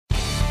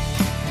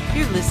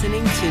You're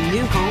listening to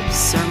New Hope's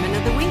Sermon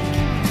of the Week.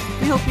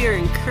 We hope you're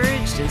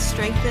encouraged and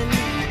strengthened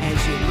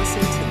as you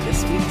listen to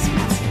this week's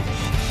message.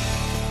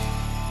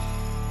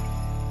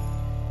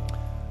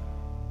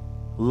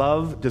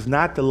 Love does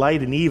not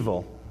delight in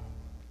evil,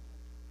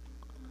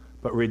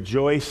 but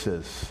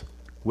rejoices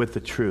with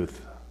the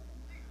truth.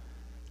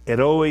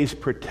 It always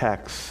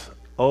protects,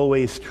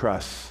 always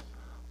trusts,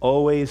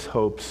 always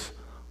hopes,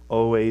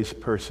 always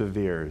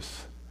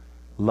perseveres.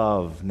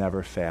 Love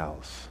never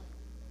fails.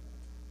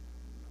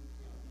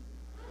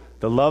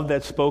 The love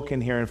that's spoken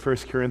here in 1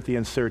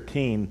 Corinthians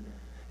 13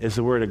 is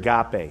the word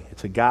agape.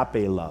 It's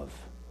agape love.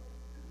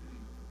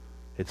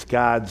 It's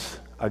God's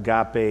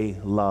agape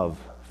love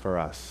for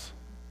us.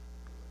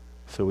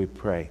 So we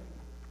pray.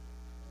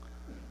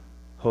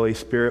 Holy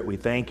Spirit, we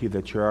thank you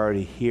that you're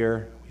already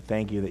here. We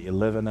thank you that you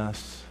live in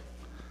us.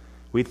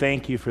 We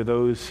thank you for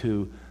those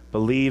who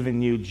believe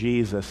in you,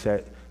 Jesus,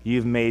 that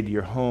you've made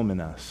your home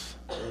in us.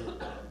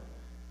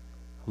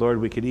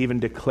 Lord, we could even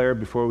declare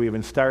before we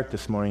even start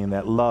this morning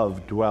that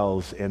love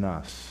dwells in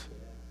us.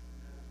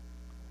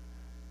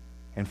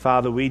 And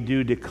Father, we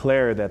do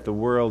declare that the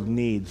world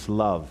needs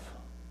love.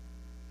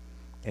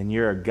 And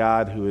you're a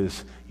God who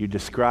is, you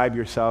describe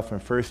yourself in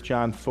 1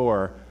 John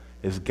 4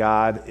 as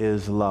God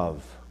is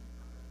love.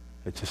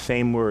 It's the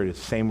same word. It's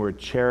the same word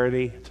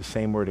charity. It's the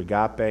same word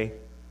agape.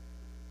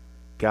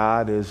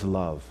 God is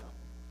love.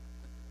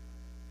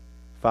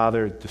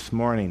 Father, this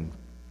morning,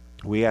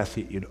 we ask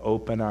that you'd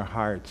open our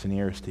hearts and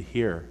ears to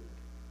hear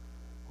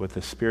what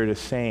the Spirit is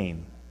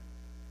saying,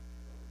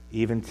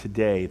 even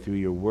today, through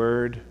your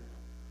word.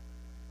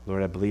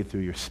 Lord, I believe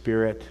through your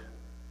Spirit.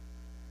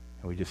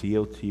 And we just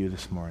yield to you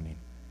this morning.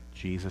 In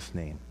Jesus'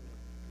 name.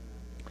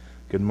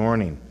 Good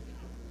morning.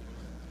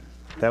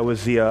 That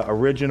was the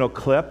original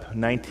clip,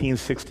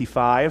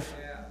 1965.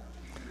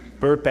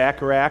 Burt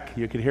Bacharach.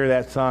 You could hear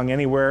that song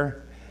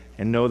anywhere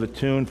and know the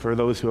tune for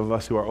those of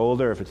us who are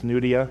older, if it's new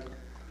to you.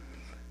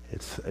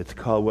 It's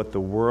called What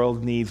the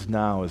World Needs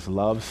Now is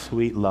Love,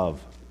 Sweet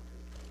Love.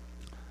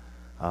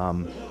 How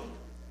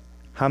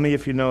many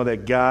of you know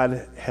that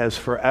God has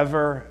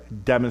forever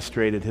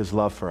demonstrated his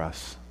love for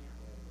us?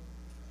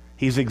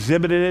 He's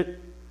exhibited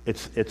it.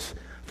 It's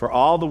for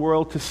all the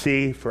world to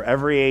see, for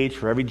every age,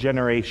 for every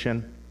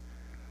generation,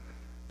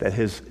 that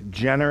his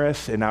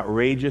generous and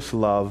outrageous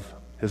love,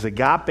 his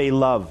agape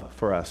love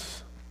for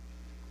us,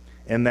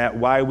 and that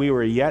while we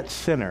were yet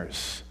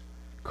sinners,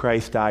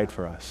 Christ died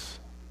for us.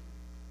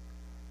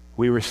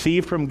 We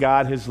received from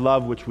God his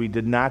love which we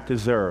did not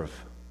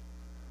deserve.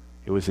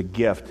 It was a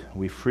gift.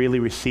 We freely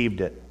received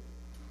it.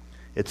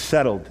 It's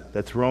settled.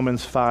 That's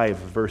Romans 5,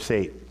 verse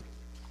 8.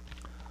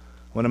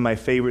 One of my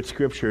favorite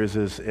scriptures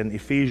is in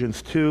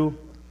Ephesians 2,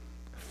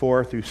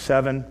 4 through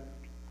 7.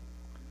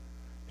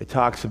 It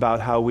talks about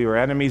how we were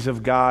enemies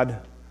of God. It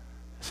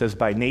says,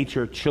 by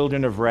nature,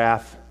 children of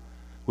wrath.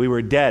 We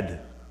were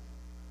dead.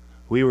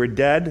 We were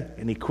dead,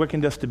 and he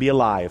quickened us to be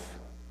alive.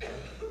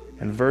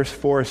 And verse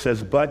 4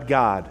 says, but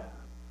God,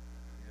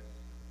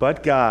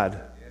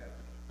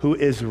 who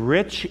is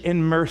rich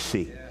in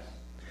mercy,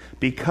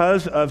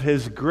 because of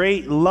his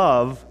great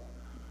love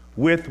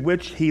with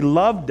which he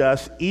loved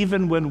us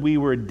even when we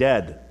were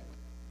dead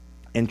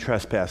in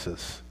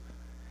trespasses.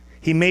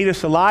 He made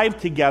us alive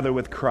together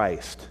with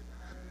Christ.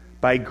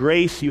 By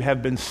grace you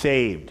have been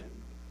saved,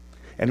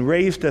 and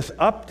raised us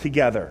up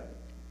together,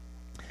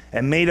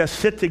 and made us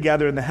sit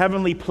together in the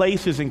heavenly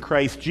places in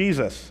Christ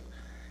Jesus,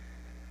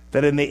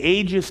 that in the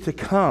ages to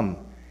come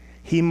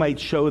he might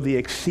show the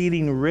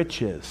exceeding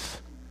riches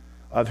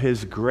of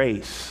his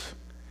grace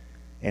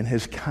and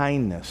his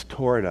kindness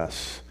toward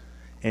us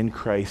in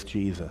Christ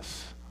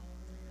Jesus.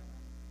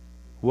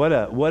 What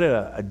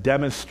a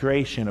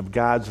demonstration of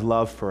God's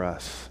love for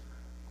us.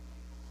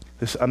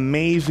 This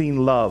amazing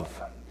love.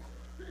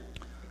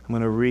 I'm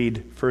going to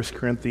read 1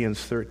 Corinthians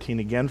 13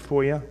 again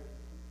for you.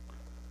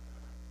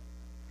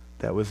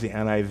 That was the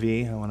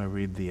NIV. I want to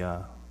read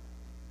the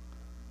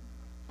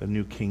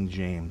New King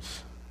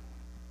James.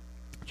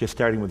 Just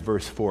starting with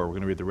verse 4. We're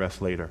going to read the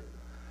rest later.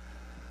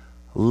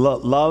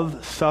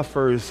 Love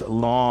suffers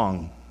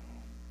long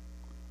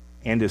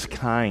and is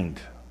kind.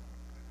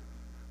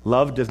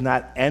 Love does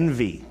not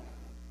envy.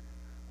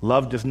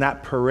 Love does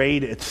not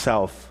parade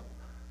itself.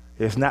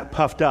 It is not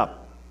puffed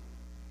up.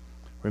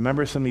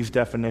 Remember some of these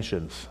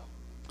definitions.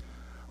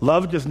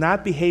 Love does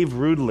not behave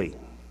rudely.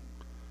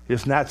 It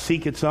does not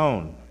seek its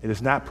own. It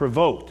is not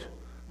provoked.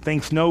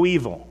 Thinks no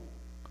evil.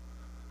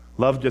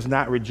 Love does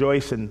not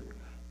rejoice in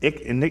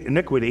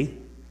iniquity,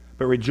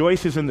 but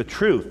rejoices in the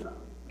truth.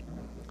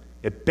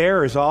 It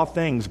bears all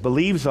things,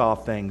 believes all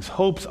things,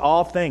 hopes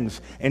all things,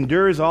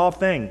 endures all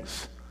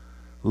things.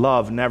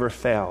 Love never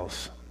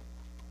fails.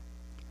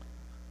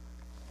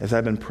 As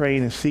I've been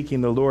praying and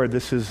seeking the Lord,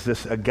 this is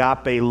this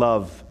agape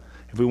love.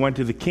 If we went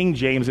to the King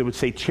James, it would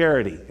say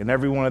charity. In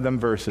every one of them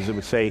verses, it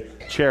would say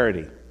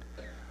charity.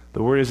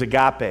 The word is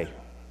agape.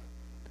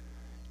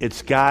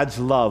 It's God's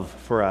love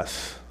for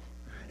us.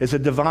 It's a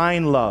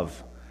divine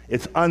love.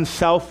 It's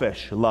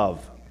unselfish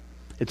love.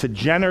 It's a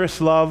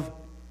generous love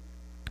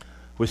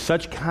with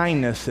such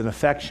kindness and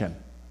affection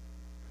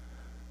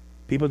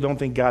People don't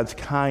think God's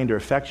kind or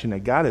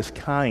affectionate. God is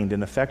kind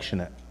and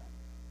affectionate.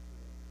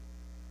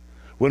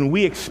 When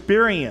we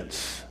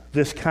experience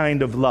this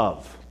kind of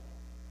love,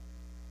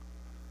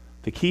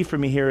 the key for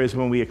me here is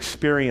when we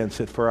experience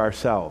it for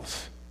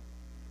ourselves.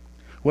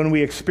 When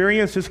we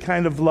experience this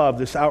kind of love,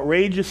 this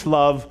outrageous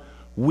love,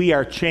 we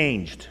are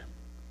changed.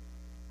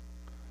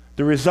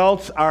 The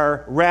results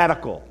are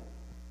radical.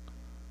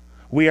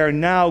 We are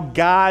now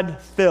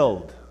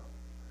God-filled.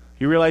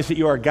 You realize that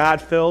you are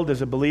God-filled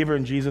as a believer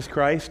in Jesus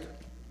Christ?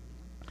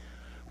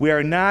 We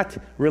are not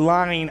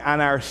relying on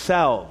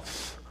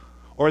ourselves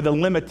or the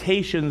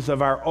limitations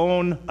of our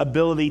own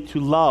ability to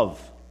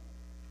love.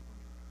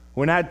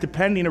 We're not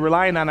depending or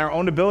relying on our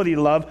own ability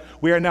to love.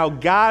 We are now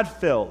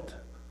God-filled.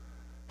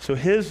 So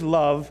His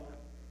love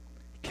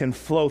can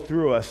flow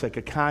through us like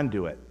a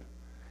conduit.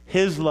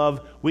 His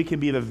love, we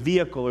can be the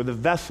vehicle or the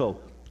vessel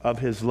of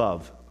His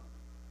love.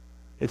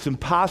 It's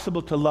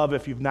impossible to love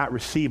if you've not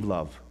received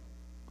love.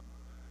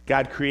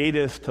 God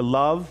created us to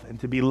love and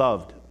to be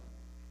loved.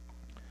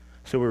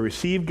 So we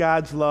receive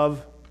God's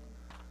love,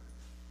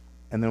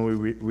 and then we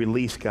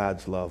release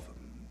God's love.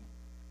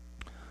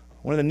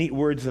 One of the neat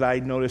words that I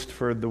noticed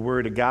for the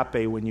word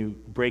agape, when you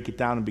break it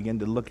down and begin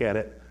to look at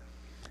it,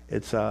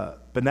 it's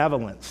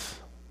benevolence.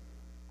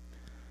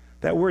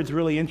 That word's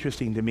really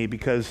interesting to me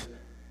because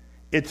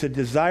it's a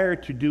desire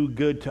to do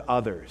good to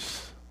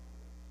others,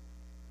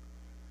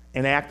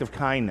 an act of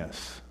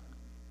kindness.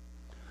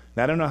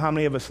 Now, I don't know how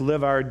many of us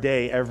live our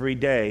day every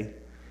day,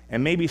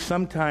 and maybe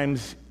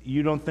sometimes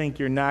you don't think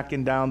you're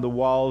knocking down the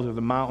walls or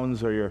the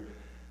mountains or you're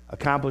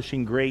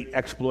accomplishing great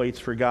exploits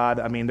for God.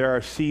 I mean, there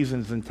are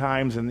seasons and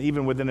times, and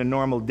even within a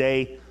normal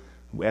day,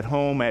 at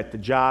home, at the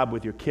job,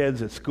 with your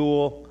kids, at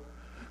school,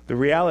 the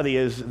reality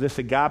is this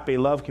agape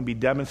love can be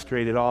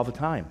demonstrated all the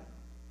time.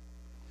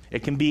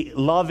 It can be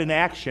love in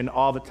action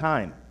all the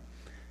time.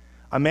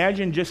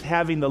 Imagine just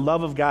having the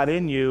love of God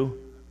in you,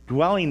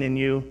 dwelling in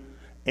you,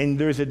 and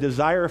there's a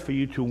desire for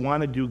you to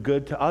want to do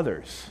good to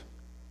others.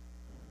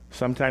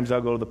 Sometimes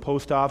I'll go to the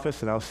post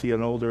office and I'll see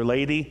an older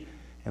lady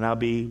and I'll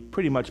be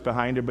pretty much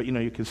behind her, but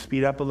you can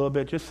speed up a little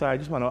bit. I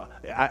just want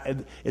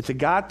to, it's a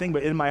God thing,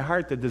 but in my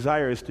heart the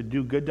desire is to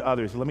do good to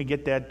others. Let me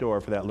get that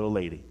door for that little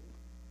lady.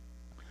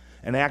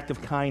 An act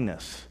of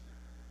kindness.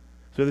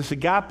 So this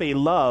agape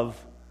love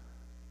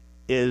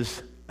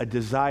is a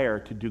desire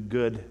to do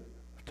good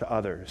to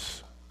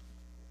others.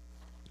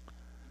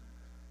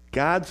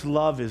 God's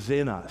love is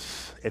in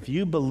us. If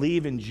you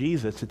believe in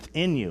Jesus, it's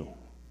in you.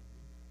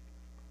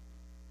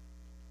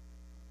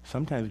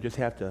 Sometimes we just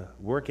have to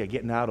work at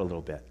getting out a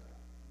little bit.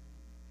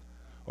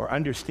 Or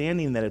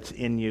understanding that it's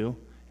in you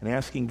and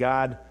asking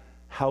God,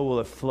 how will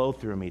it flow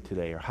through me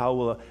today? Or how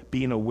will it,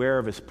 being aware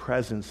of His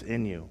presence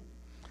in you?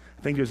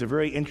 I think there's a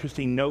very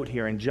interesting note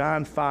here. In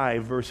John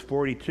 5, verse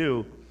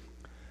 42,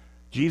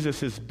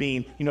 Jesus is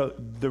being,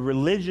 the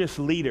religious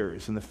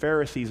leaders and the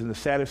Pharisees and the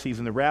Sadducees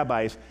and the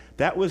rabbis,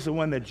 that was the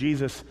one that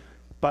Jesus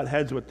butt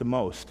heads with the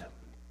most.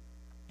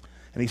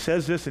 And he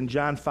says this in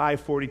John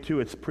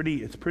 5:42. It's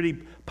a pretty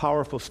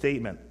powerful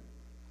statement.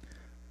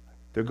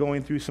 They're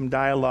going through some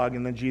dialogue,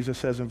 and then Jesus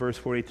says in verse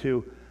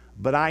 42,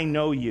 "But I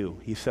know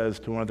you," he says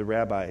to one of the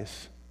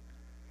rabbis,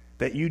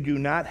 "that you do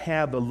not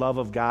have the love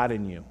of God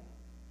in you."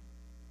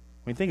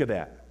 I mean, think of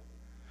that.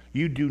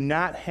 You do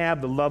not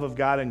have the love of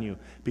God in you,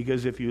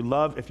 because if you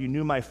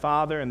knew my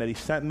Father and that He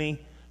sent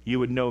me, you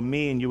would know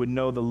me and you would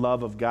know the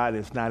love of God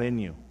is not in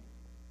you.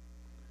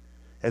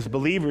 As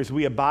believers,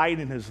 we abide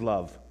in His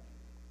love.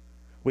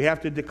 We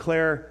have to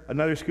declare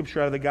another scripture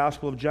out of the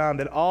Gospel of John,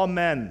 that all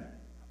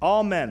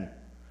men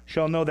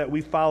shall know that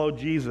we follow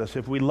Jesus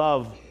if we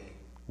love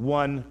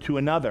one to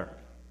another.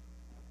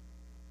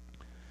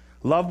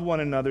 Love one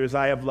another as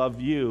I have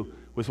loved you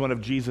was one of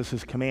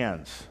Jesus'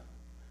 commands.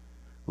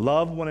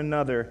 Love one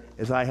another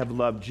as I have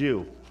loved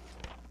you.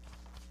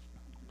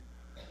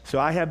 So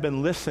I have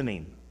been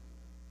listening,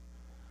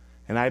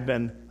 and I've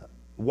been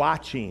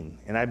watching,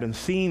 and I've been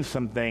seeing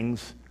some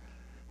things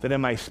that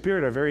in my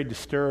spirit are very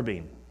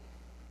disturbing.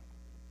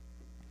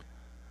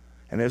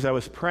 And as I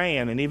was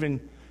praying and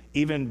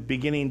even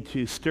beginning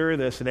to stir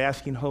this and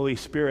asking Holy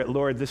Spirit,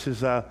 Lord,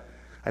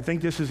 I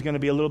think this is going to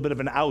be a little bit of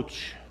an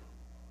ouch.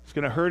 It's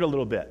going to hurt a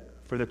little bit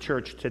for the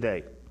church today.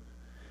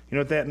 You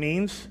know what that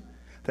means?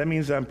 That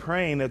means I'm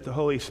praying that the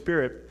Holy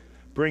Spirit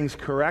brings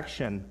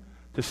correction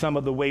to some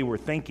of the way we're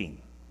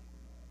thinking.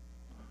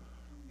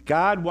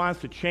 God wants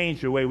to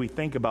change the way we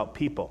think about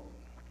people.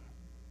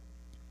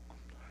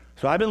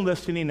 So I've been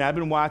listening, I've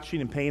been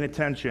watching and paying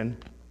attention.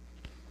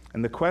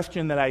 And the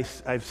question that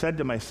I've said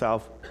to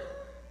myself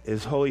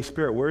is, Holy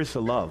Spirit, where's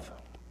the love?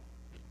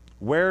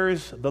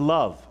 Where's the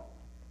love?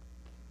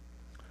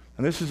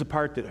 And this is the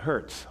part that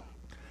hurts.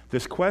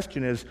 This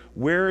question is,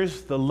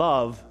 where's the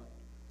love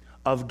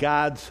of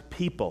God's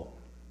people?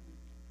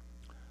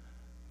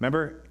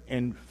 Remember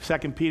in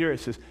 2 Peter it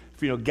says,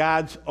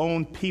 God's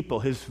own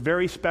people, His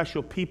very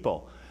special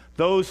people.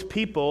 Those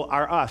people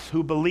are us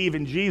who believe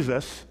in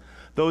Jesus,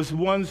 those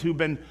ones who've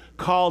been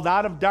called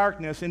out of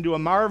darkness into a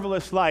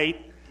marvelous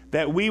light,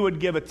 that we would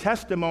give a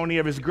testimony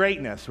of His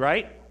greatness,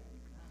 right?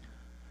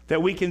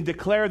 that we can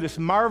declare this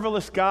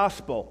marvelous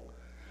gospel.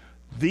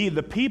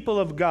 The people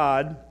of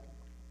God,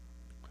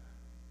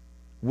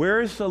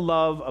 where is the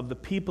love of the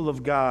people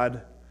of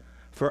God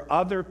for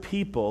other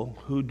people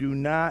who do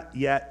not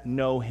yet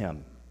know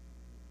him?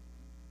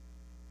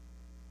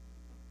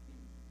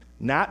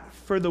 Not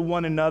for the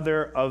one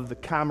another of the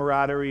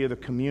camaraderie of the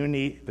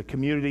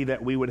community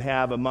that we would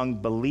have among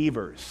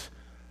believers.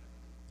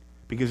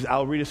 Because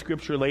I'll read a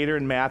scripture later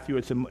in Matthew,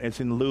 it's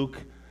in Luke,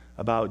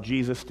 about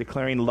Jesus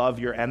declaring love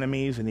your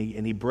enemies, and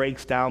he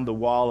breaks down the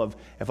wall of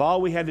if all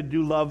we had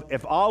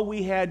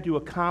to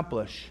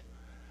accomplish,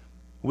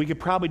 we could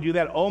probably do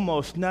that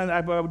almost none. I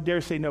would dare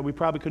say no, we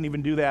probably couldn't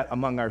even do that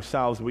among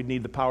ourselves. We'd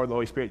need the power of the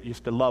Holy Spirit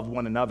just to love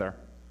one another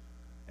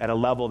at a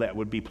level that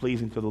would be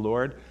pleasing to the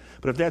Lord.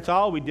 But if that's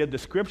all we did, the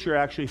scripture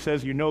actually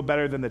says you're no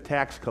better than the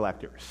tax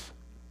collectors.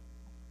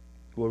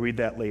 We'll read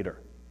that later.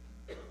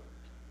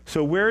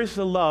 So where is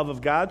the love of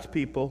God's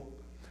people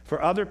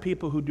for other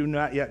people who do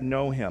not yet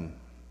know him?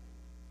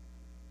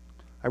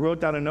 I wrote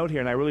down a note here,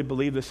 and I really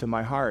believe this in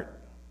my heart.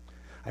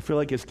 I feel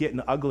like it's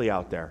getting ugly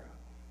out there.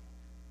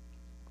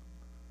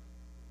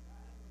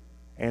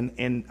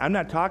 And I'm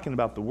not talking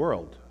about the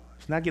world.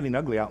 It's not getting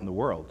ugly out in the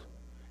world.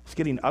 It's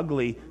getting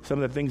ugly,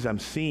 some of the things I'm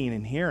seeing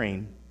and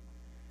hearing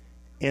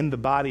in the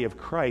body of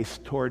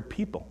Christ toward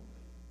people.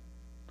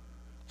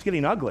 It's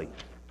getting ugly.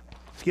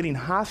 It's getting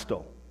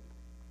hostile.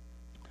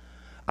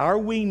 Are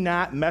we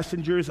not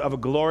messengers of a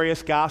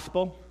glorious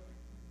gospel?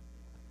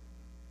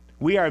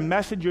 We are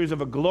messengers of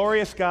a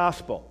glorious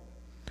gospel,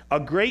 a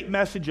great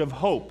message of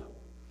hope,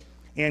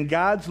 and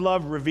God's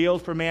love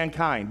revealed for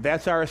mankind.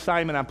 That's our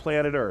assignment on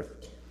planet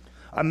Earth.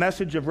 A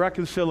message of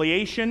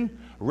reconciliation,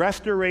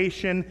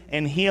 restoration,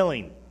 and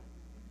healing.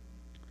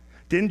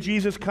 Didn't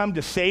Jesus come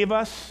to save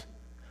us,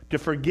 to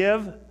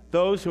forgive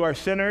those who are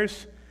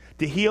sinners,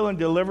 to heal and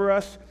deliver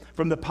us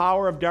from the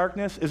power of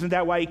darkness? Isn't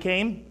that why he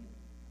came?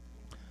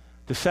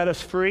 To set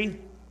us free?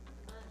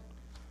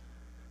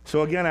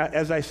 So again,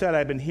 as I said,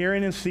 I've been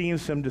hearing and seeing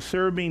some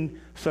disturbing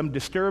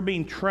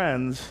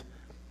trends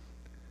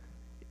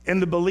in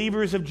the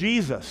believers of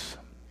Jesus.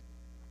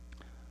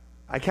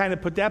 I kind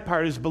of put that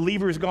part as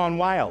believers gone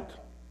wild.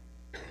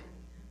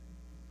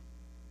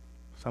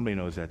 Somebody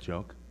knows that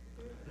joke.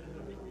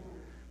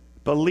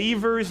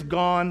 Believers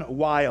gone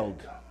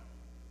wild.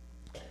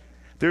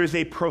 There is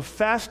a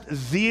professed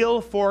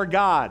zeal for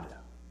God.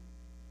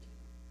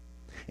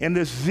 And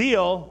this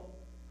zeal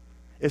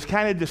is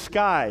kind of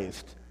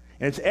disguised.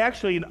 And it's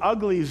actually an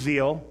ugly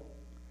zeal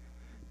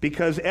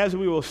because, as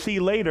we will see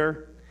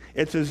later,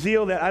 it's a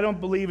zeal that I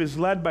don't believe is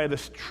led by the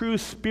true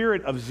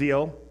spirit of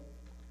zeal,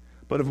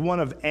 but of one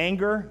of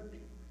anger,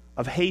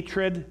 of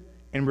hatred,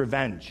 and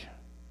revenge.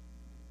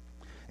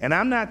 And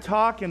I'm not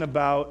talking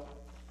about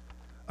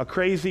a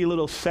crazy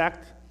little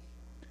sect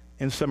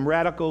in some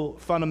radical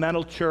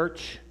fundamental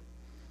church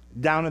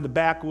down in the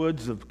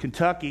backwoods of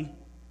Kentucky.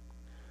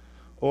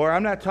 Or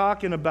I'm not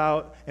talking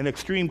about an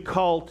extreme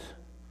cult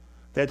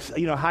that's,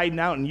 hiding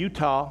out in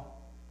Utah.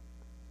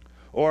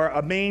 Or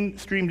a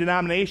mainstream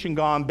denomination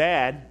gone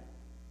bad.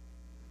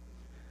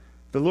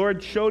 The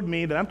Lord showed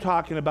me that I'm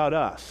talking about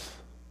us.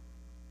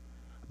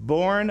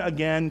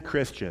 Born-again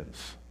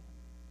Christians.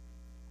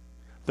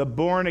 The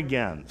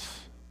born-agains.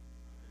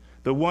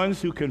 The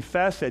ones who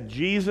confess that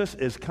Jesus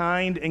is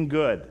kind and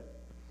good.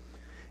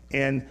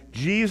 And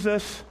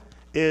Jesus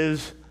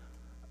is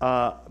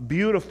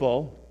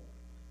beautiful.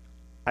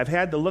 I've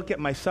had to look at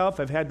myself.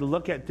 I've had to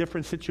look at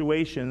different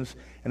situations.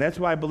 And that's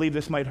why I believe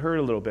this might hurt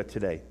a little bit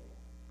today.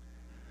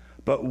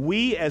 But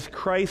we as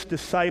Christ's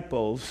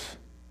disciples,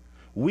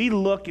 we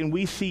look and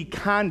we see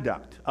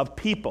conduct of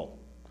people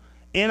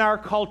in our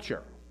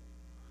culture.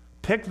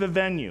 Pick the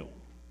venue.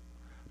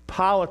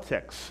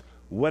 Politics.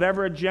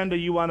 Whatever agenda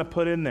you want to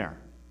put in there.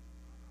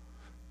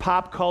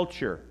 Pop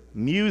culture,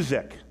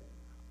 music,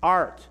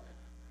 art,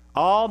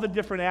 all the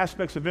different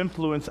aspects of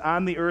influence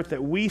on the earth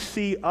that we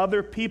see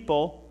other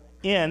people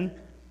in,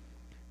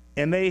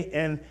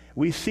 and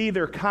we see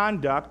their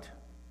conduct,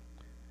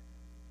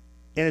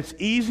 and it's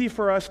easy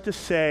for us to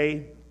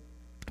say,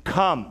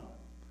 come,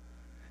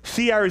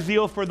 see our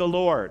zeal for the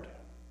Lord,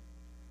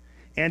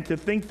 and to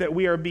think that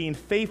we are being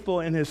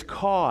faithful in his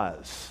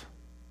cause.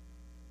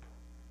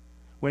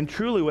 When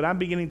truly what I'm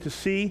beginning to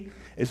see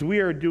is we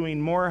are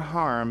doing more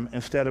harm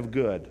instead of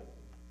good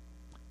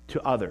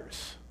to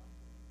others.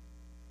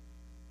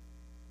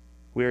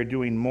 We are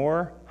doing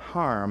more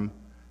harm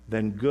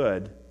than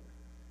good,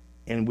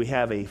 and we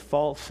have a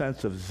false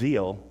sense of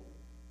zeal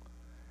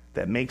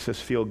that makes us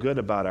feel good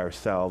about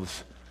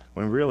ourselves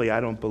when really I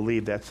don't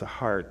believe that's the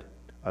heart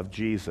of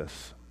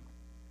Jesus.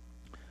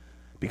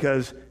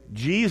 Because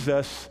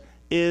Jesus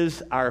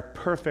is our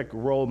perfect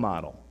role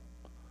model.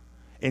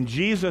 And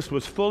Jesus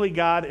was fully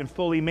God and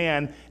fully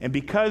man. And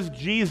because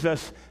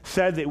Jesus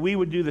said that we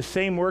would do the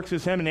same works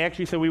as him, and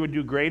actually said we would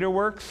do greater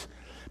works,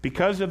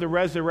 because of the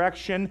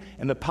resurrection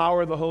and the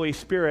power of the Holy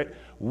Spirit,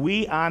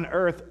 we on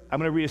earth, I'm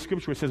going to read a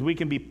scripture where it says we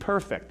can be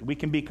perfect, we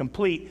can be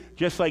complete,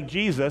 just like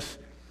Jesus,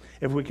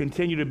 if we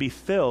continue to be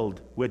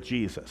filled with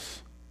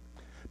Jesus.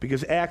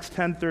 Because Acts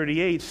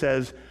 10:38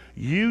 says,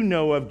 you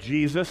know of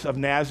Jesus of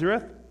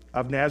Nazareth,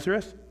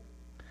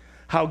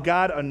 how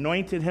God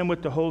anointed him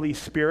with the Holy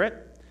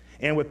Spirit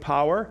and with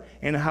power,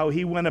 and how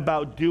he went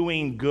about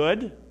doing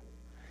good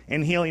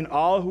and healing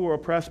all who were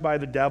oppressed by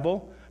the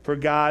devil, for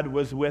God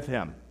was with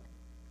him.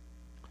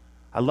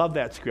 I love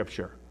that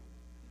scripture.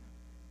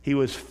 He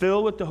was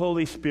filled with the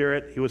Holy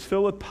Spirit. He was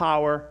filled with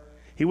power.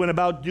 He went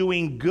about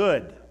doing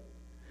good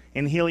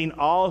and healing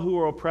all who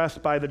were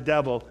oppressed by the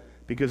devil,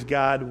 because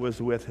God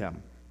was with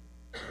him.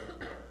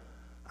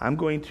 I'm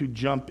going to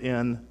jump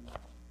in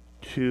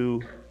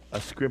to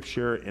a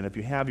scripture, and if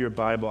you have your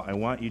Bible, I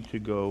want you to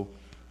go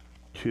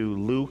to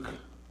Luke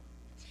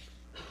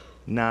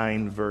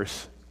 9,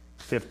 verse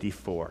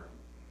 54.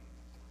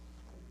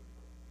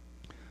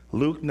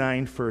 Luke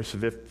 9, verse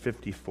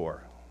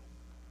 54.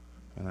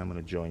 And I'm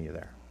going to join you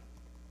there.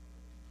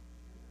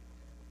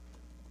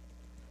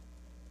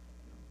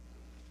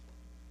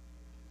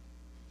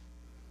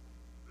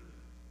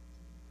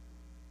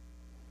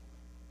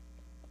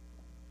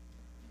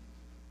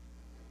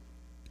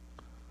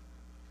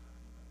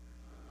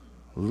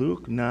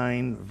 Luke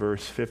 9,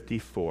 verse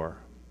 54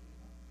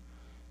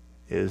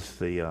 is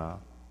the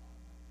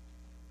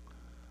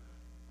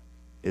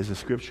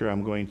scripture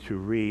I'm going to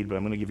read, but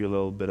I'm going to give you a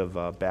little bit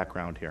of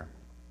background here.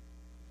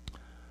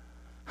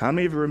 How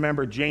many of you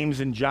remember James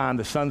and John,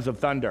 the sons of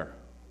thunder?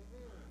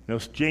 You know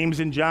James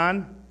and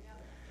John?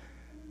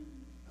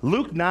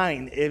 Luke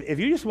 9, if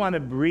you just want to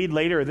read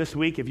later this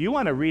week, if you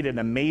want to read an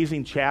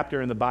amazing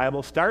chapter in the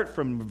Bible, start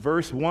from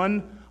verse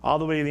 1 all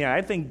the way to the end.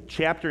 I think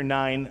chapter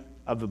 9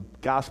 of the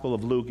Gospel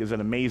of Luke is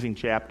an amazing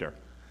chapter.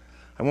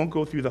 I won't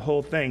go through the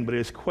whole thing, but it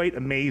is quite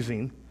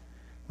amazing.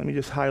 Let me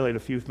just highlight a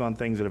few fun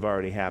things that have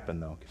already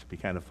happened, though, because it'd be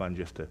kind of fun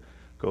just to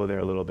go there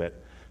a little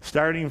bit.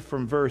 Starting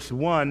from verse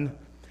 1,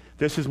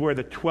 this is where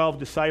the 12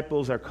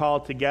 disciples are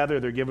called together.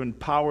 They're given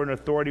power and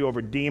authority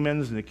over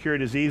demons and to cure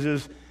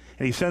diseases,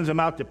 and he sends them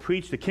out to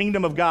preach the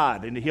kingdom of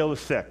God and to heal the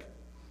sick.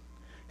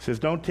 He says,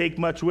 don't take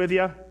much with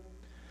you.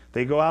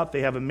 They go out,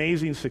 they have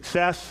amazing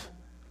success.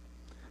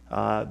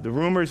 The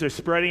rumors are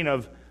spreading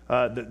of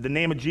the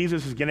name of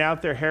Jesus is getting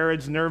out there.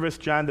 Herod's nervous.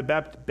 John the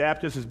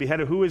Baptist is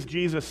beheaded. Who is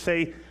Jesus?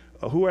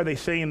 Who are they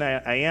saying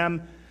that I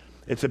am?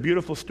 It's a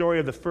beautiful story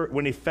of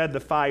when he fed the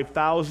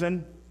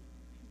 5,000.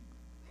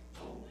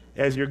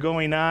 As you're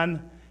going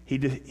on,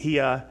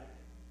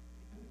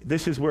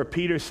 this is where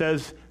Peter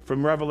says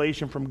from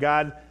Revelation from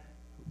God,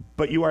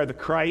 but you are the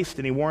Christ,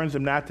 and he warns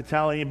them not to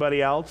tell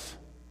anybody else.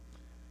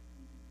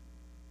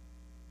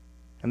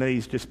 And then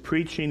he's just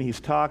preaching, he's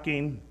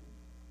talking.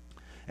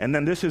 And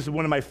then this is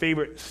one of my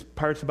favorite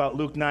parts about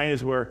Luke 9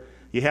 is where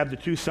you have the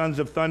two sons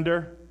of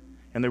thunder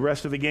and the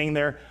rest of the gang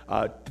there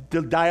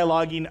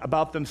dialoguing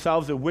about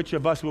themselves of which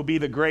of us will be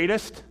the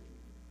greatest.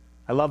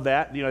 I love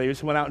that. You know, they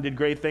just went out and did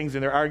great things,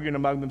 and they're arguing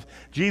among them.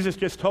 Jesus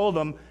just told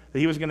them that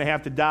he was going to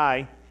have to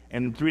die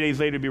and 3 days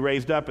later be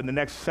raised up, and the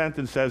next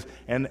sentence says,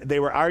 and they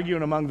were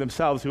arguing among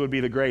themselves who would be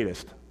the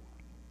greatest.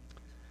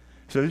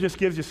 So it just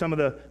gives you some of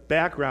the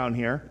background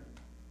here.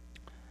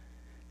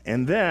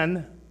 And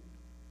then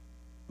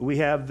we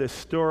have this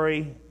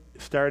story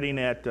starting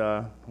at,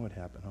 what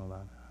happened? Hold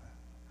on.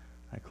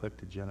 I clicked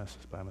to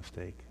Genesis by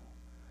mistake.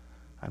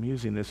 I'm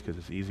using this because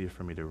it's easier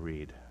for me to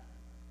read.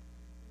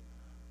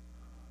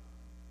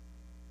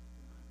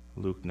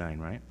 Luke 9,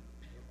 right?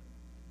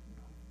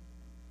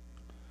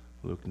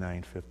 Luke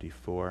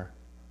 9:54.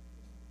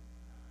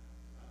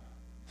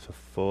 It's a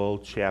full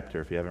chapter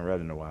if you haven't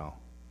read it in a while.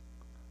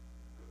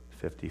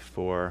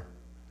 54.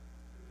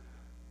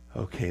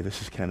 Okay,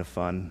 this is kind of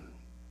fun.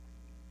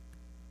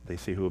 They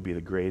say who will be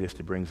the greatest.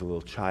 It brings a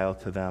little child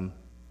to them.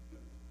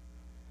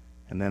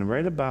 And then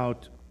right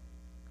about,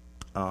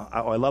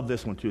 I love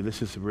this one too.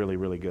 This is really,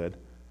 really good.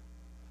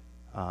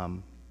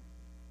 And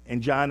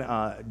John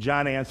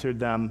answered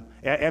them,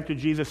 after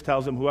Jesus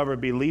tells them, whoever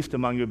be least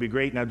among you would be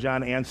great. Now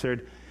John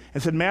answered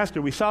and said,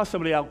 Master, we saw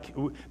somebody out,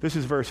 this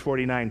is verse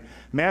 49.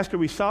 Master,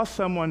 we saw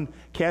someone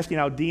casting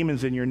out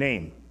demons in your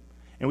name,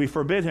 and we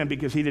forbid him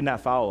because he did not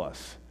follow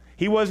us.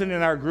 He wasn't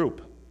in our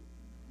group.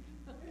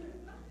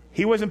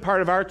 He wasn't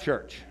part of our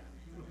church.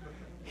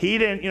 He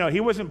didn't,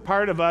 he wasn't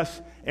part of us,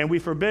 and we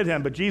forbid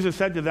him. But Jesus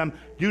said to them,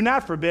 do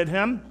not forbid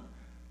him,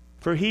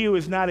 for he who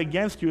is not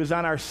against you is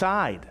on our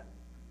side.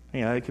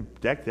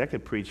 That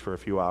could preach for a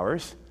few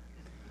hours.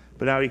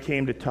 But now he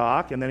came to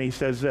talk, and then he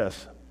says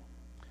this.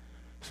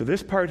 So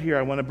this part here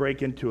I want to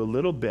break into a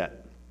little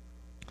bit.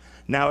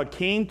 Now it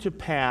came to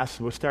pass,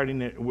 we're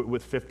starting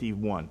with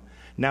 51.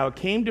 Now it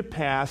came to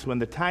pass when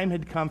the time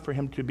had come for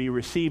him to be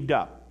received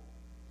up.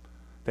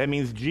 That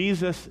means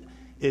Jesus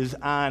is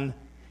on,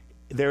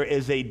 there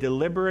is a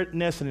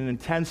deliberateness and an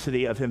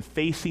intensity of him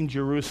facing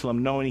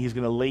Jerusalem, knowing he's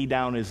going to lay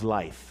down his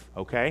life,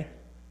 okay?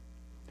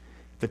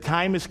 The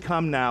time has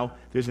come now.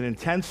 There's an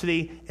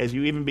intensity as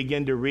you even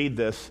begin to read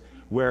this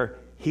where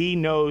he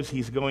knows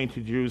he's going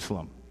to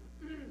Jerusalem.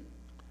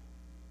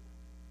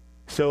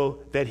 So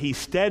that he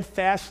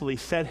steadfastly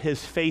set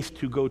his face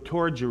to go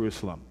toward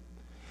Jerusalem.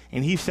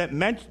 And he sent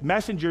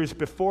messengers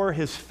before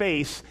his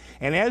face,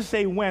 and as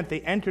they went,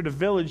 they entered a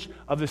village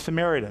of the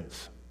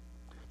Samaritans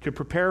to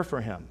prepare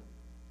for him.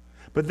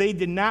 But they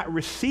did not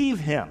receive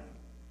him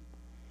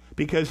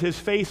because his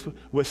face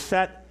was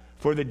set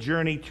for the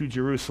journey to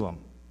Jerusalem.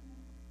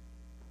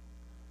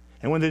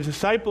 And when the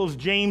disciples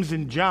James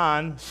and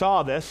John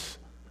saw this,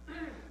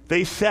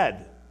 they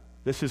said,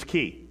 this is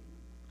key,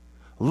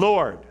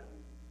 "Lord,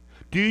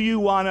 do you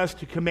want us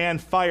to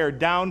command fire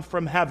down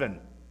from heaven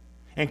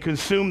and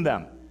consume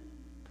them,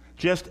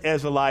 just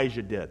as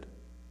Elijah did?"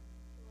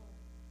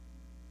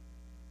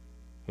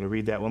 I'm going to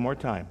read that one more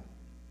time.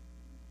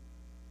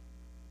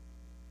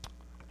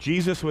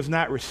 Jesus was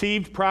not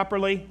received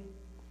properly.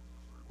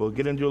 We'll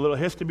get into a little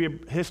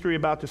history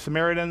about the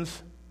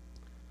Samaritans.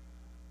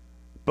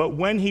 But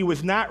when he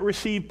was not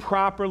received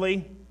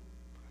properly,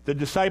 the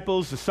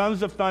disciples, the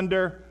sons of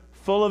thunder,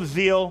 full of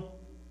zeal,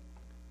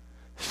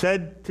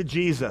 said to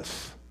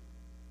Jesus,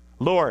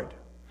 "Lord,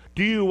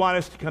 do you want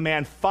us to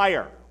command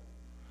fire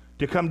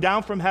to come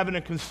down from heaven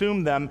and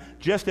consume them,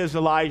 just as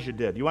Elijah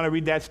did?" You want to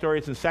read that story?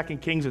 It's in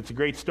 2 Kings. It's a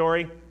great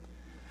story.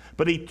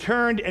 But he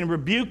turned and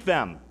rebuked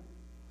them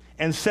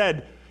and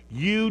said,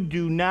 "You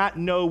do not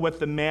know what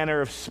the manner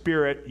of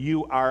spirit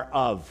you are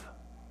of.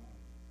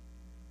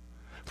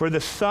 For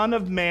the Son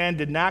of Man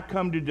did not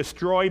come to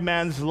destroy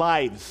men's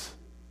lives,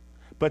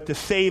 but to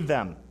save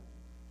them."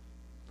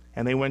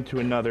 And they went to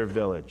another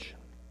village.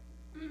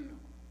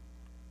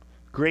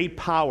 Great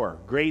power,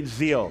 great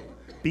zeal,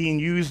 being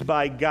used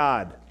by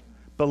God,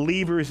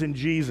 believers in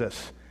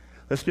Jesus.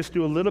 Let's just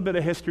do a little bit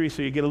of history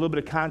so you get a little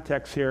bit of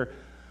context here.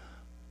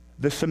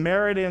 The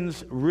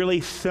Samaritans, really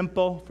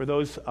simple, for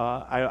those,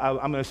 I'm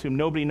going to assume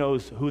nobody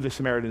knows who the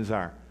Samaritans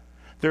are.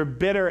 They're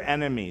bitter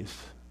enemies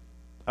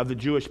of the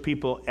Jewish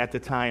people at the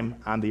time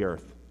on the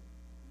earth.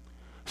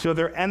 So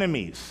they're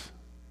enemies.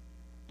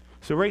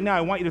 So right now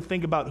I want you to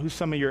think about who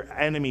some of your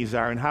enemies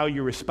are and how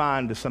you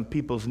respond to some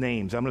people's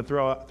names. I'm going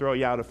to throw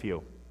you out a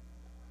few.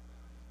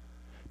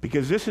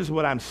 Because this is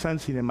what I'm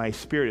sensing in my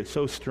spirit. It's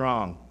so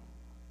strong.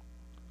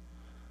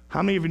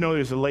 How many of you know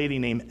there's a lady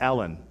named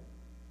Ellen?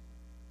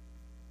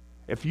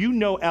 If you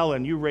know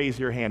Ellen, you raise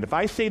your hand. If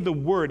I say the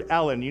word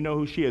Ellen, you know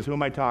who she is. Who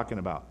am I talking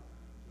about?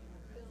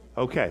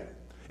 Okay.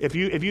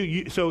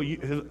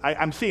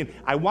 I'm seeing,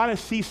 I want to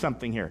see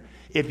something here.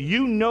 If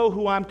you know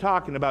who I'm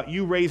talking about,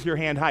 you raise your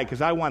hand high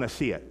because I want to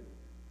see it.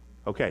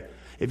 Okay.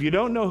 If you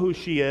don't know who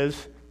she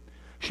is,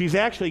 she's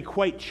actually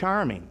quite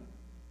charming.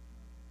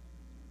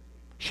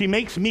 She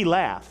makes me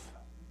laugh.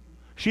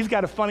 She's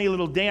got a funny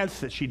little dance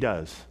that she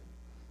does.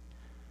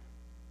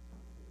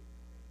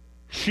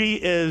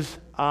 She's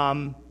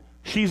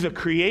a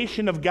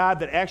creation of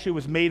God that actually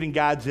was made in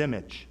God's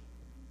image.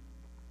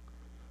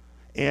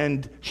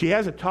 And she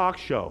has a talk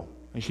show,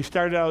 and she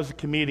started out as a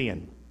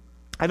comedian.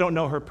 I don't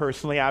know her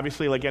personally,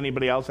 obviously, like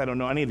anybody else. I don't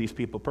know any of these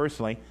people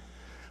personally.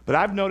 But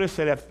I've noticed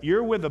that if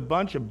you're with a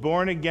bunch of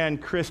born-again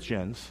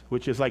Christians,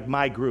 which is like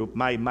my group,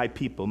 my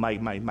people,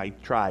 my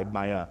tribe,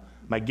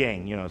 my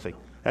gang, you know, it's like,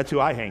 that's who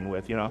I hang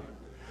with, you know.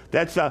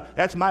 That's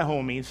my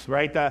homies,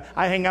 right?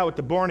 I hang out with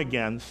the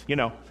born-agains, you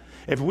know.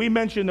 If we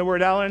mention the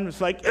word Ellen,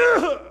 it's like,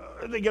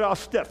 they get all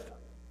stiff.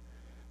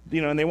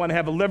 You know, and they want to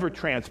have a liver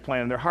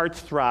transplant, and their heart's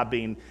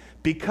throbbing,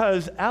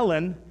 because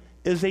Ellen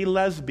is a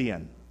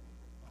lesbian.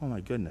 Oh,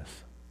 my goodness.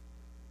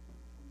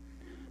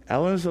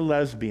 Ellen is a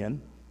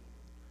lesbian,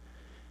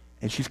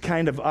 and she's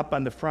kind of up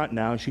on the front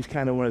now, and she's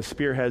kind of one of the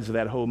spearheads of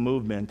that whole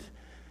movement.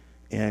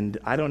 And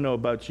I don't know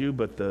about you,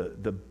 but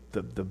the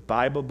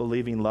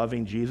Bible-believing,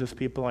 loving Jesus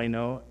people I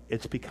know,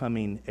 it's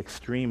becoming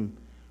extreme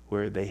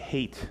where they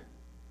hate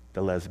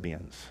the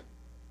lesbians.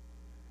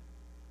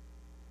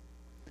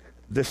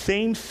 The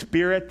same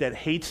spirit that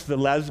hates the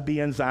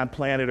lesbians on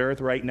planet Earth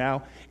right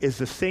now is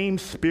the same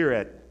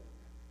spirit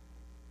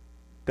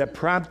that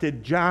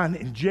prompted John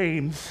and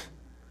James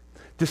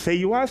to say,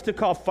 "You want us to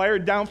call fire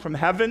down from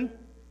heaven?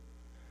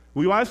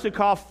 We want us to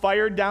call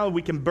fire down,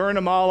 we can burn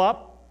them all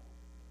up?"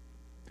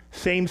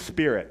 Same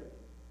spirit.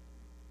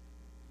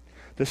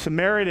 The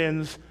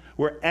Samaritans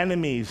were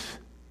enemies.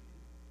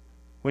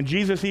 When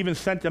Jesus even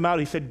sent them out,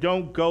 he said,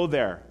 "Don't go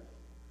there.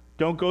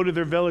 Don't go to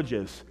their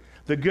villages."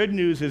 The good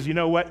news is, you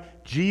know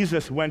what?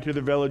 Jesus went to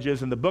the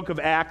villages. In the book of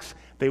Acts,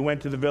 they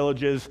went to the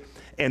villages,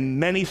 and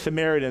many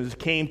Samaritans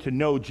came to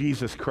know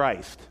Jesus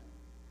Christ.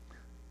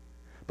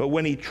 But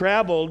when he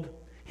traveled,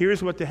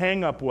 here's what the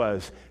hang-up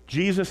was.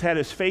 Jesus had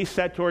his face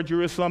set toward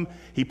Jerusalem.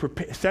 He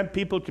sent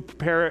people to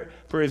prepare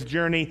for his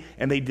journey,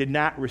 and they did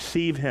not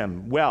receive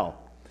him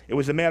well. It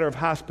was a matter of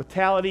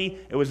hospitality.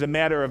 It was a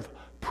matter of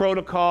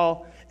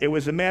protocol. It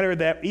was a matter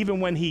that even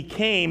when he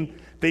came,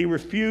 they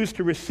refused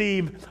to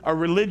receive a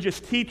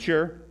religious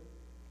teacher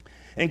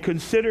and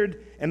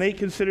they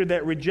considered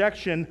that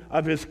rejection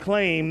of his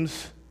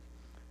claims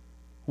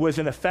was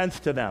an offense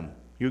to them.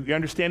 You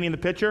understanding the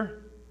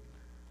picture?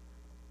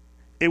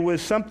 It was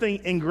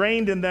something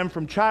ingrained in them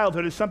from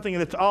childhood. It's something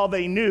that's all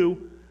they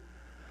knew.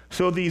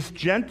 So these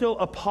gentle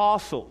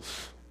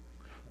apostles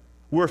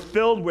were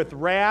filled with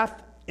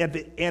wrath and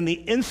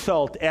the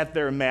insult at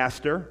their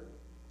master.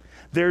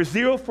 Their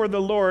zeal for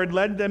the Lord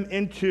led them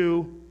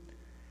into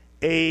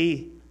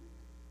it's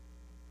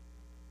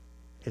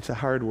a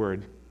hard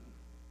word,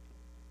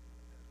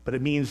 but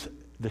it means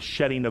the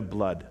shedding of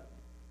blood.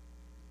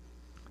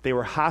 They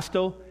were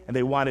hostile and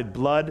they wanted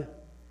blood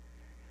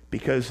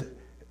because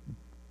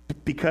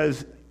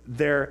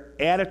their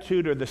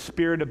attitude or the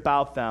spirit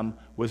about them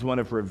was one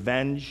of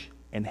revenge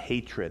and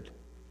hatred.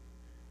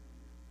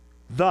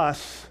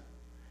 Thus,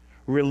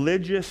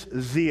 religious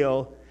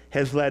zeal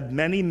has led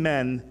many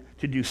men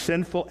to do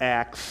sinful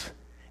acts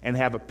and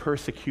have a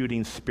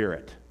persecuting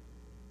spirit.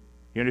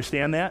 You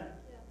understand that?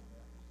 Yeah.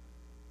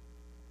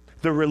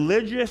 The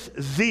religious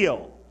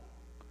zeal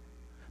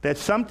that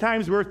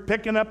sometimes we're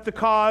picking up the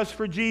cause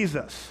for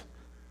Jesus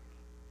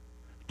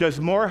does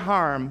more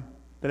harm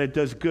than it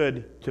does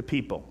good to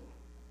people.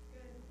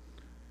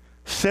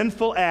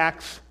 Sinful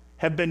acts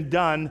have been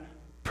done,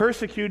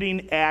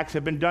 persecuting acts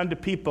have been done to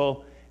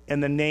people in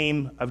the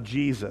name of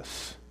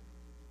Jesus.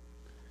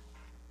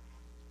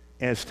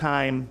 And it's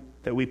time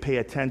that we pay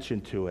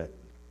attention to it.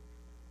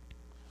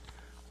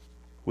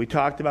 We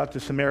talked about the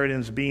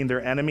Samaritans being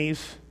their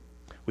enemies.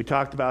 We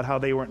talked about how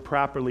they weren't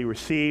properly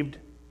received.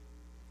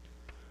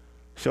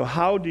 So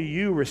how do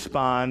you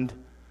respond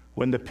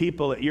when the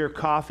people at your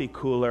coffee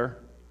cooler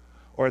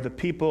or the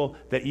people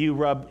that you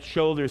rub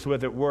shoulders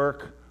with at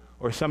work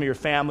or some of your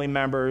family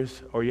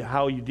members or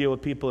how you deal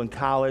with people in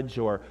college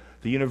or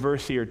the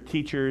university or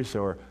teachers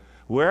or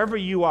wherever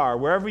you are,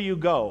 wherever you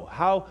go,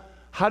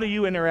 how do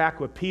you interact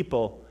with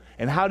people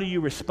and how do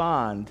you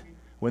respond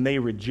when they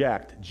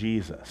reject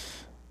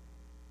Jesus?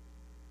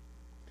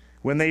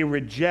 When they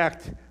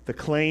reject the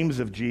claims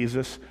of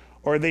Jesus,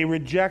 or they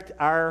reject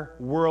our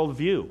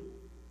worldview,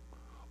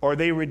 or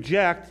they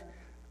reject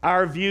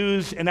our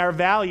views and our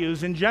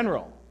values in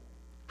general,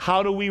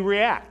 how do we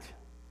react?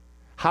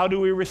 How do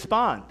we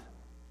respond?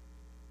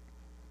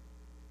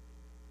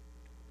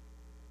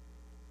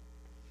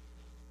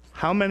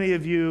 How many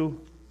of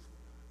you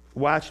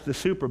watched the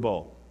Super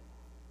Bowl?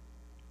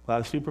 A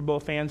lot of Super Bowl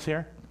fans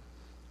here?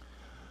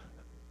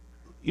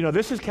 You know,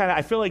 this is kind of,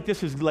 I feel like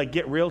this is like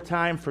get real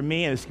time for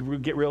me and it's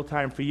get real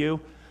time for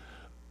you.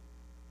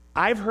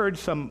 I've heard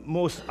some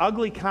most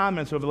ugly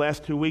comments over the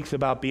last 2 weeks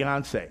about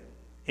Beyonce.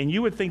 And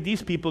you would think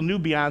these people knew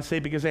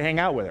Beyonce because they hang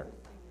out with her.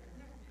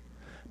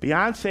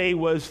 Beyonce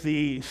was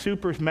the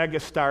super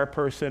mega star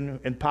person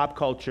in pop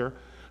culture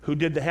who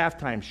did the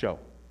halftime show.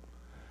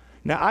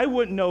 Now, I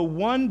wouldn't know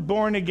one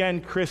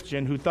born-again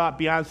Christian who thought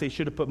Beyonce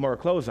should have put more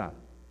clothes on.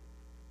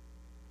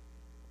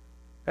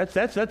 That's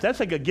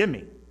like a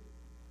gimme,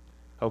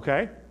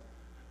 okay?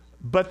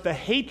 But the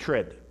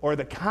hatred or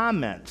the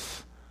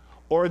comments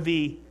or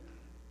the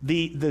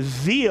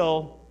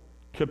zeal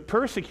to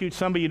persecute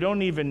somebody you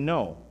don't even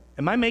know.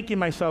 Am I making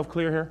myself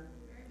clear here?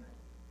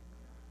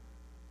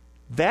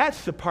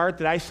 That's the part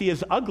that I see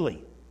as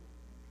ugly.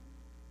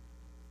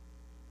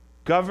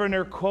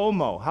 Governor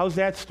Cuomo, how's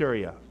that stir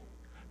you?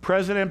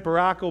 President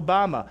Barack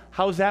Obama,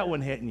 how's that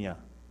one hitting you?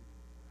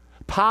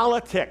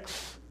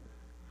 Politics,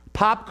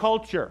 pop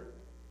culture,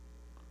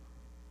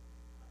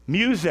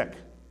 music,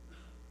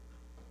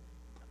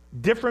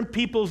 different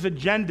people's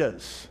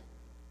agendas.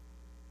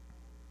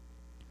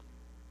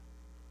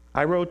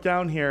 I wrote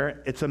down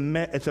here, it's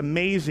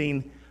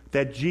amazing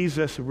that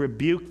Jesus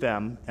rebuked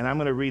them, and I'm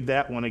going to read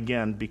that one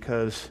again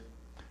because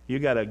you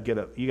got to get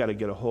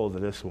a hold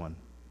of this one.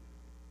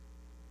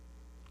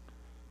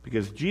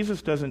 Because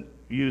Jesus doesn't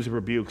use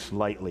rebukes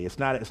lightly. It's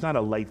not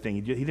a light thing.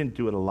 He didn't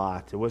do it a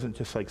lot. It wasn't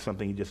just like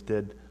something he just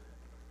did.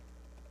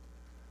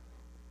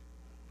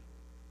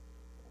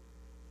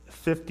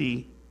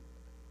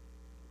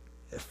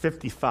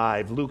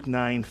 55, Luke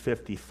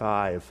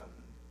 9:55.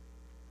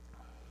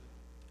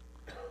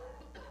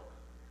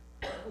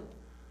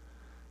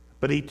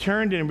 But he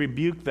turned and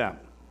rebuked them.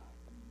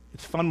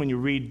 It's fun when you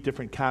read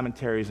different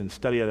commentaries and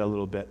study it a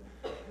little bit.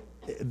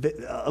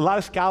 A lot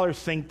of scholars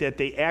think that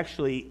they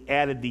actually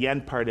added the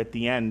end part at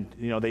the end.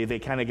 You know, they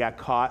kind of got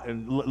caught,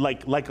 and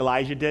like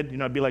Elijah did. You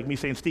know, it'd be like me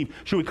saying, Steve,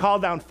 should we call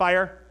down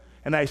fire?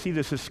 And I see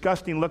this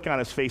disgusting look on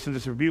his face and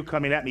this rebuke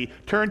coming at me,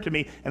 turned to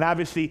me, and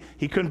obviously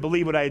he couldn't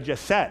believe what I had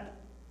just said.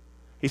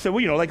 He said,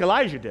 well, you know, like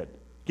Elijah did.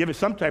 Give it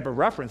some type of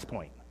reference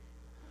point.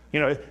 You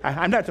know,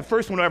 I'm not the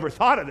first one who ever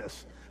thought of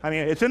this. I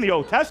mean, it's in the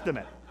Old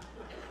Testament,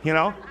 you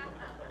know?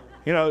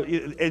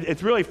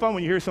 It's really fun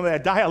when you hear some of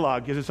that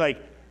dialogue, because it's like,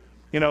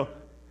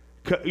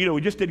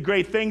 we just did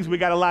great things. We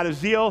got a lot of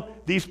zeal.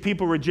 These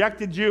people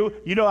rejected you.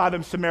 You know how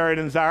them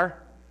Samaritans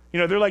are. You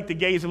know, they're like the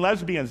gays and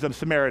lesbians, them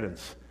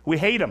Samaritans. We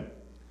hate them.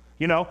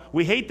 You know,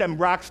 we hate them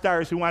rock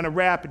stars who want to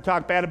rap and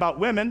talk bad about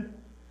women.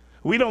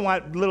 We don't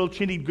want little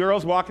chinny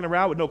girls walking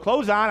around with no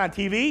clothes on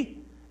TV.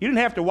 You didn't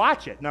have to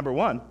watch it, number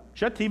one.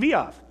 Shut TV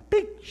off.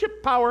 Big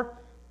ship power.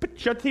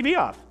 Shut TV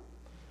off.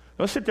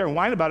 Don't sit there and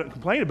whine about it and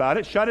complain about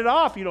it. Shut it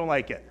off if you don't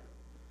like it.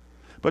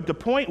 But the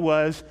point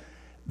was,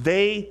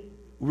 they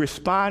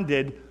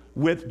responded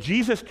with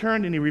Jesus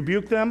turned and he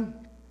rebuked them.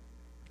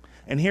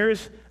 And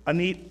here's a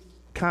neat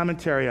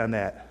commentary on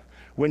that.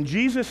 When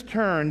Jesus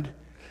turned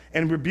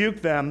and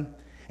rebuked them,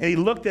 And he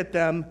looked at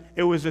them.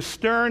 It was a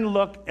stern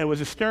look. It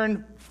was a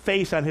stern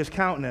face on his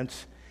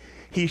countenance.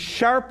 He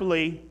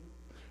sharply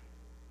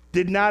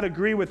did not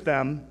agree with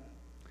them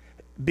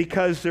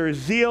because their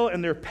zeal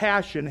and their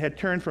passion had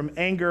turned from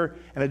anger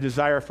and a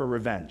desire for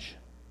revenge.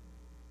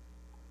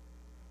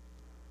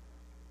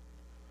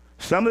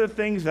 Some of the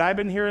things that I've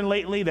been hearing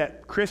lately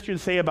that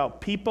Christians say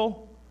about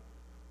people,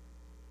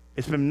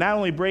 it's been not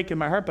only breaking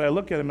my heart, but I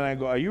look at them and I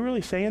go, are you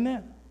really saying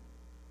that?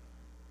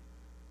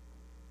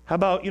 How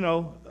about,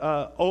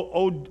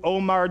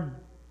 Omar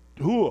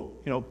Hul,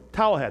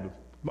 towelhead,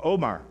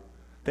 Omar,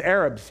 the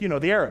Arabs,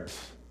 the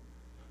Arabs,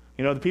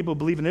 the people who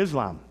believe in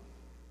Islam.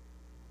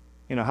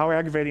 How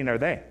aggravating are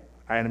they?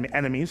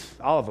 Enemies,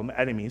 all of them,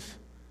 enemies.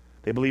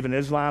 They believe in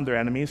Islam, they're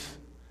enemies.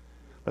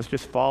 Let's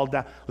just fall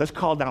down. Let's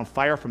call down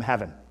fire from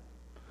heaven.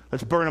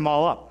 Let's burn them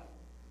all up.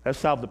 That'll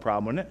solve the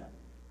problem, wouldn't it?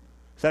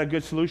 Is that a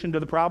good solution to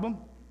the problem?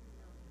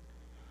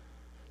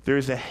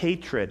 There's a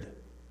hatred.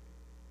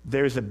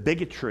 There's a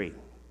bigotry.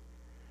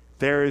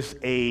 There's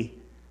a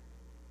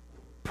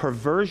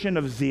perversion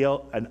of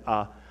zeal,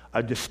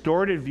 a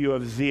distorted view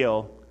of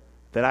zeal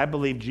that I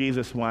believe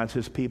Jesus wants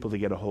his people to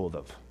get a hold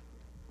of.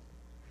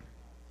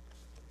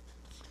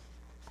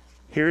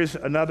 Here's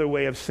another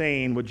way of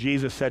saying what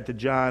Jesus said to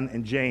John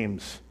and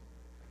James.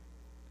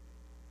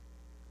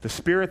 The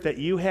spirit that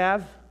you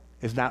have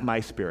is not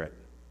my spirit.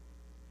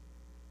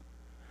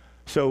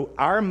 So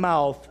our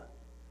mouth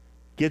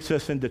gets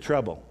us into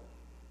trouble.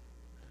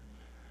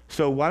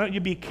 So why don't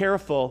you be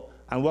careful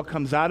on what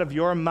comes out of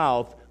your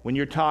mouth when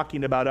you're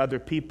talking about other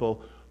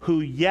people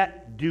who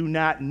yet do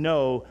not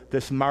know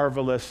this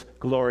marvelous,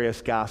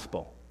 glorious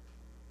gospel.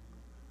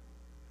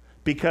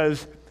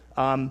 Because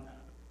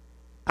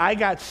I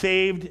got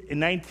saved in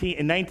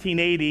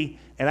 1980,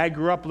 and I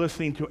grew up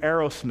listening to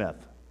Aerosmith.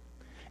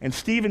 And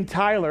Steven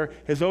Tyler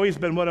has always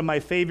been one of my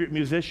favorite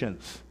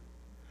musicians.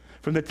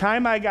 From the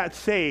time I got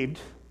saved,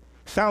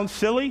 sounds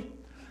silly,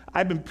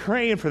 I've been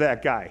praying for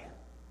that guy.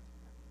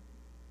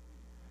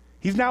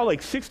 He's now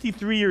like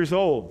 63 years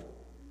old.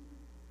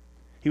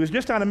 He was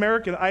just on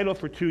American Idol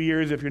for 2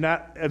 years, if you're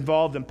not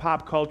involved in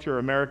pop culture or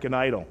American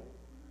Idol.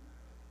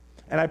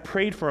 And I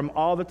prayed for him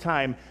all the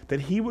time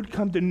that he would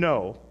come to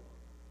know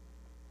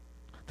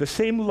the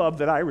same love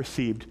that I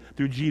received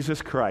through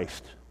Jesus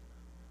Christ.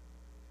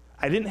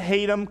 I didn't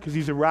hate him because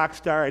he's a rock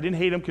star. I didn't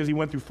hate him because he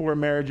went through 4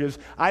 marriages.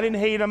 I didn't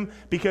hate him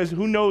because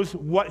who knows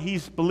what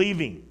he's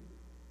believing.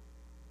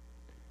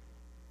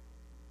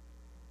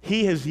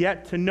 He has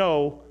yet to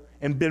know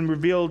and been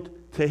revealed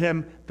to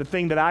him the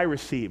thing that I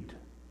received.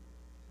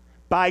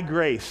 By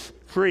grace,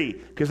 free,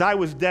 because I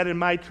was dead in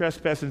my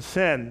trespass and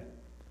sin.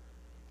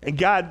 And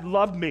God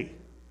loved me.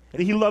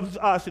 And he loves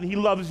us, and he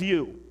loves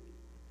you.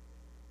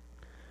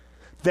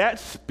 That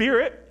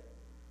spirit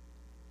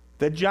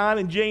that John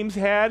and James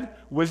had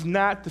was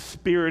not the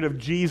spirit of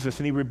Jesus.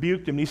 And he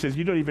rebuked them. He says,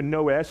 you don't even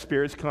know where that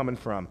spirit's coming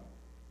from.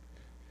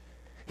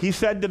 He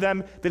said to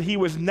them that he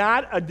was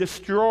not a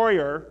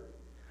destroyer,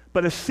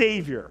 but a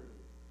savior.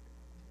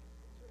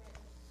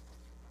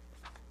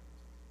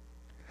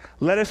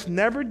 Let us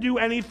never do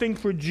anything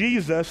for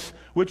Jesus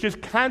which is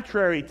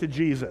contrary to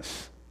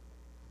Jesus.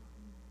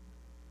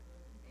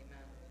 Amen.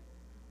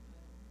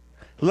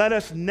 Let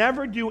us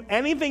never do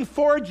anything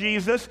for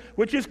Jesus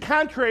which is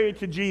contrary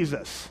to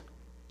Jesus.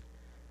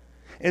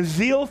 And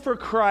zeal for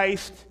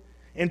Christ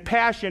and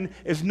passion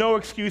is no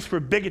excuse for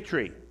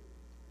bigotry.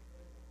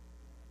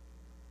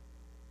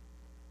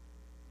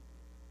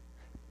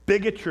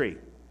 Bigotry.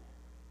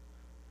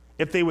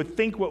 If they would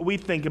think what we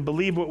think and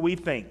believe what we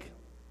think.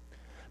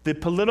 The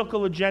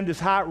political agenda is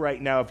hot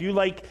right now. If you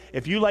like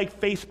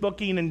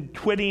Facebooking and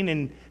twitting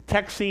and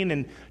texting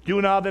and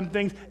doing all them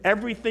things,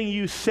 everything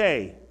you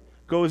say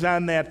goes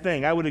on that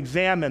thing. I would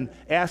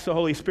ask the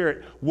Holy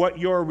Spirit what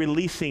you're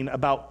releasing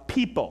about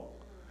people.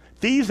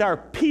 These are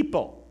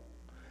people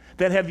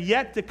that have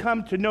yet to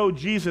come to know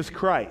Jesus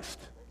Christ.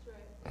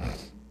 That's right.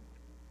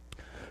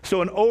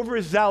 So an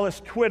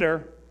overzealous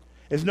Twitter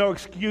is no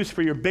excuse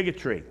for your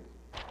bigotry.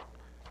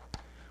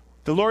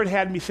 The Lord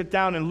had me sit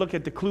down and look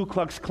at the Ku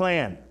Klux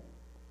Klan.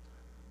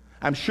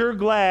 I'm sure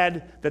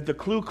glad that the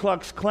Ku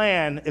Klux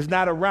Klan is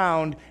not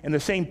around in the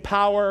same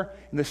power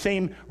and the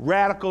same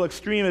radical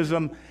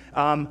extremism.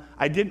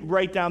 I didn't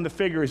write down the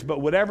figures,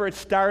 but whatever it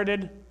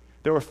started,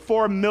 there were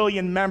 4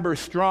 million members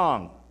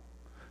strong.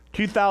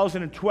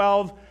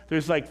 2012,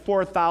 there's like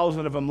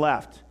 4,000 of them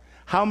left.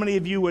 How many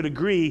of you would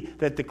agree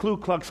that the Ku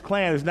Klux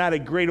Klan is not a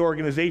great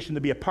organization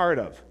to be a part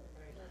of?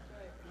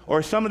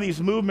 Or some of these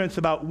movements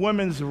about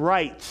women's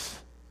rights.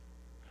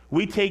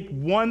 We take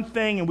one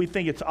thing and we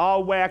think it's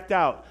all whacked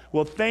out.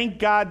 Well, thank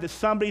God that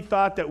somebody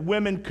thought that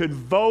women could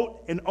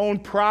vote and own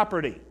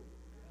property.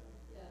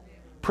 Yeah.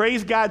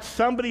 Praise God,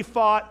 somebody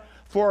fought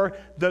for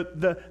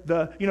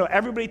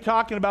everybody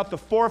talking about the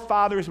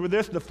forefathers were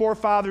this, the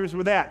forefathers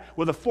were that.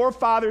 Well, the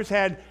forefathers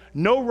had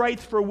no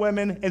rights for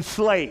women and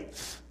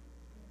slaves.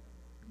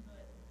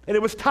 And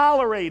it was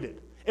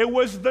tolerated. It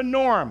was the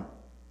norm.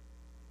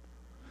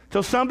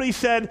 Till somebody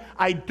said,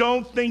 I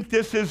don't think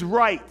this is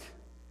right.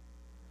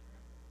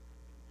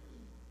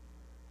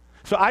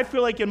 So I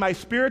feel like in my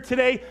spirit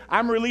today,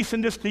 I'm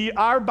releasing this to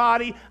our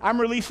body.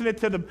 I'm releasing it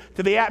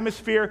to the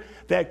atmosphere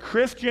that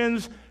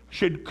Christians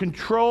should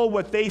control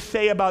what they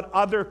say about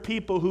other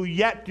people who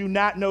yet do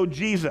not know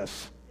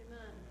Jesus. Amen.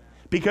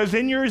 Because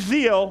in your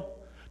zeal,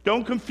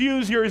 don't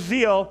confuse your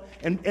zeal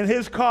and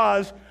his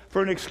cause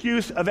for an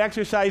excuse of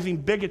exercising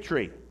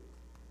bigotry.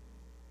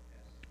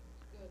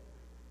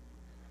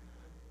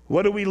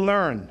 What do we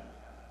learn?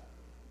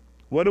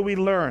 What do we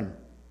learn?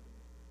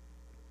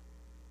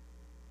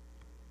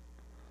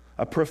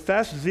 A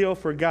professed zeal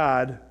for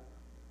God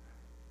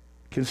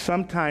can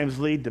sometimes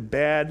lead to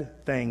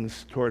bad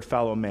things toward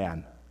fellow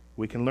man.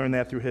 We can learn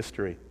that through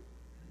history.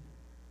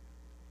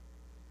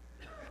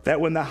 That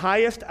when the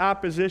highest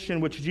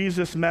opposition which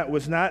Jesus met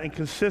was not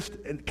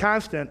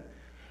constant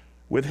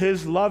with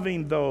his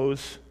loving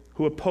those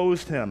who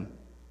opposed him.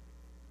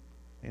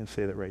 I didn't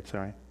say that right,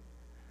 sorry.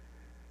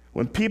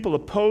 When people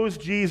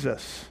opposed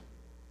Jesus,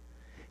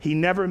 he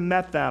never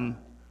met them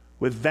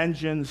with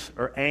vengeance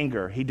or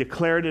anger. He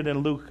declared it in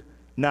Luke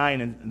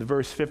 9 and the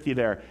verse 50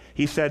 there.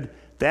 He said,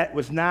 that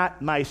was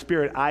not my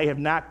spirit. I have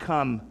not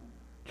come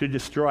to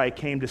destroy. I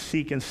came to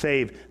seek and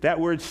save. That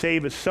word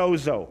save is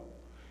sozo.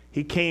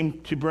 He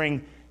came to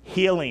bring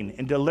healing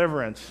and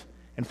deliverance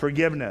and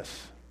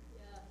forgiveness.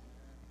 Yeah.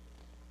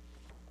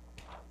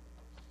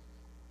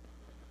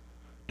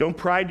 Don't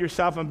pride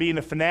yourself on being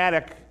a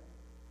fanatic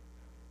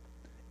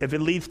if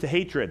it leads to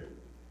hatred.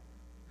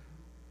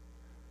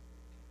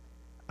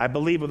 I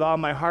believe with all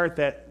my heart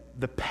that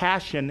the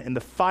passion and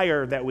the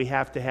fire that we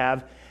have to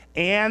have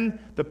and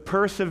the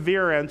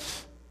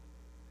perseverance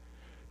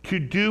to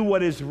do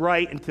what is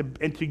right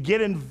and to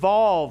get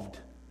involved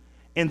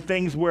in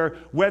things where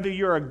whether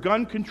you're a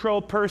gun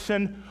control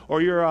person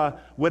or you're a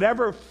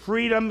whatever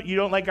freedom, you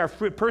don't like our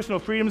personal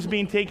freedoms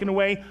being taken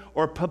away,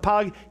 or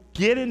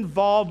get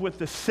involved with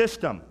the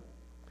system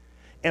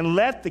and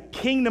let the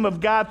kingdom of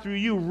God through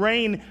you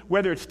reign,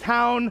 whether it's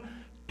town,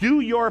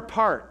 do your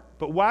part.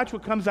 But watch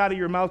what comes out of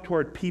your mouth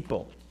toward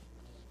people.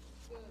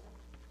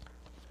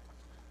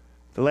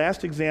 The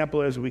last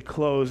example as we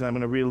close, and I'm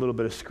going to read a little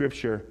bit of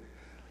scripture,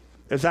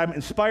 is I'm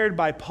inspired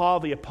by Paul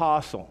the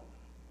Apostle.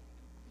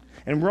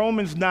 In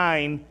Romans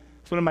 9,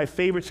 it's one of my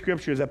favorite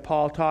scriptures that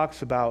Paul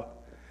talks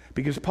about,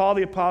 because Paul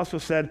the Apostle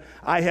said,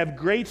 I have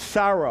great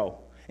sorrow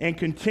and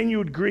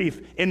continued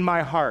grief in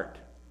my heart.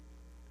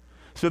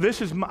 So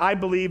this is, I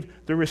believe,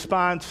 the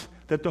response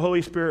that the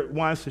Holy Spirit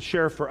wants to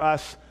share for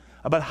us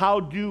about how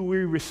do we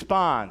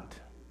respond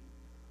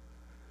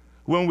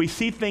when we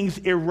see things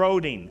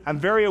eroding. I'm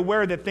very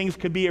aware that things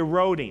could be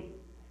eroding.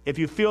 If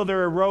you feel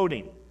they're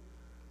eroding,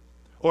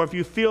 or if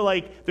you feel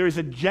like there's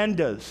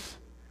agendas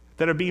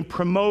that are being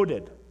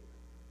promoted,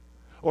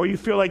 or you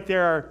feel like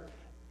there are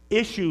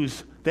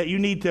issues that you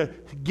need to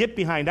get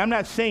behind. I'm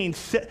not saying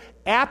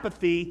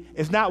apathy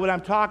is not what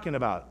I'm talking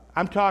about.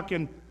 I'm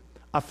talking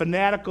a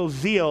fanatical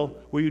zeal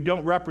where you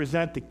don't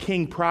represent the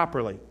king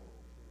properly.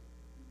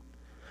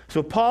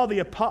 So Paul the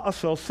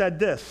Apostle said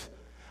this,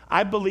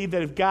 I believe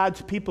that if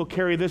God's people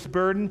carry this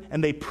burden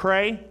and they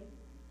pray,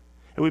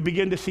 and we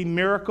begin to see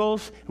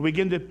miracles, and we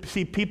begin to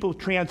see people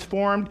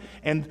transformed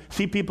and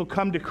see people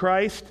come to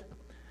Christ,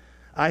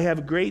 I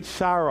have great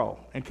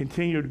sorrow and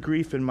continued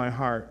grief in my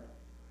heart.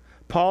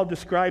 Paul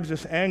describes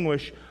this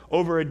anguish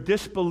over a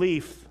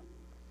disbelief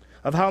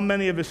of how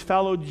many of his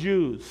fellow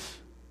Jews,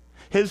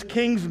 his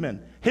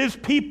kinsmen, his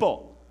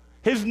people,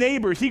 his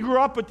neighbors, he grew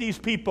up with these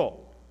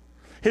people,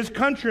 his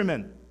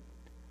countrymen,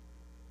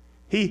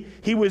 he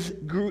was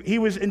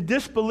in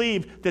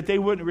disbelief that they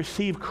wouldn't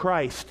receive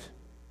Christ.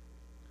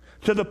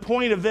 To the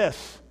point of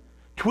this,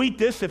 tweet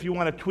this if you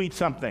want to tweet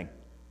something.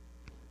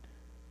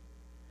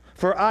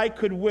 For I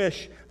could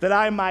wish that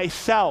I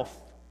myself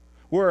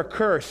were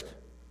accursed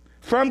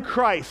from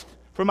Christ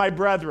for my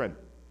brethren.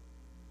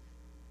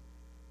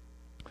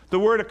 The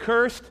word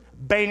accursed,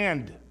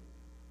 banned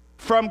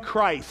from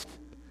Christ,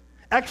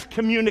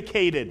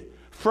 excommunicated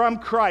from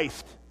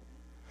Christ.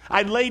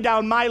 I'd lay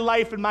down my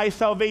life and my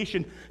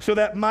salvation so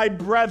that my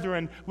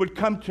brethren would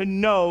come to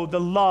know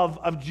the love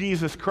of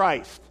Jesus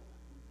Christ.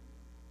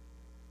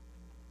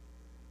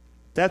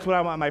 That's what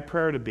I want my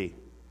prayer to be.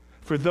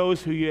 For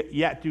those who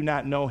yet do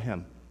not know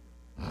him.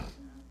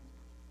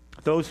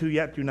 Those who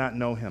yet do not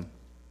know him.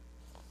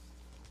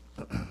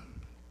 Let's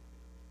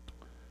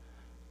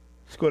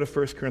go to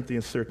 1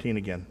 Corinthians 13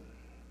 again.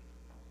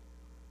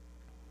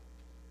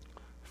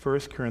 1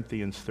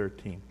 Corinthians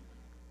 13.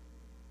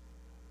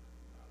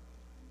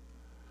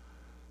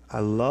 I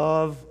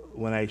love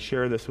when I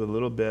share this with a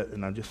little bit,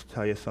 and I'll just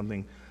tell you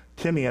something.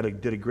 Timmy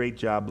did a great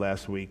job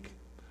last week.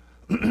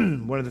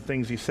 One of the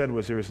things he said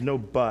was there is no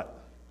but.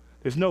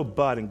 There's no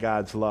but in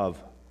God's love.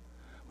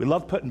 We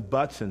love putting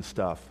buts in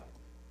stuff.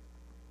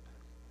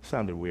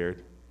 Sounded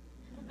weird.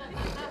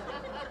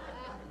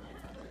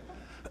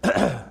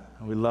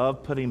 We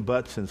love putting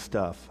butts in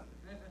stuff.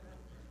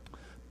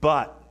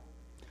 But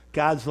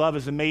God's love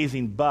is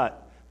amazing,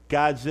 but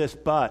God's this,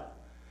 but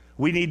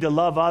we need to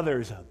love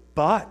others,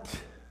 but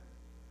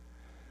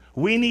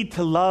we need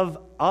to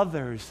love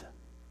others,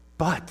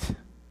 but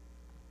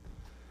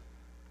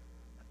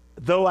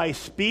Though I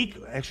speak,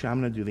 actually,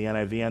 I'm going to do the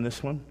NIV on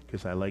this one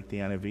because I like the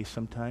NIV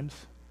sometimes.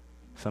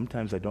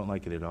 Sometimes I don't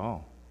like it at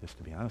all, just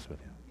to be honest with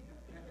you.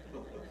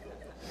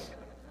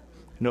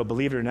 No,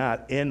 believe it or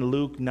not, in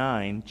Luke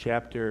 9,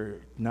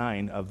 chapter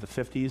 9 of the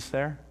 50s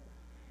there,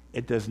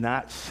 it does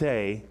not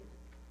say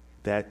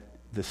that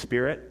the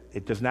spirit,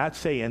 it does not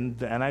say in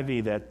the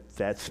NIV that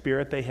that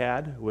spirit they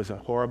had was a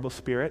horrible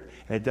spirit,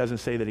 and it doesn't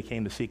say that he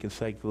came to seek and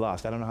save the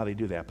lost. I don't know how they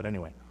do that, but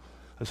anyway,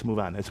 let's move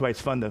on. That's why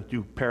it's fun to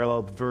do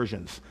parallel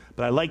versions.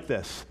 But I like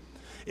this.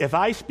 If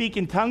I speak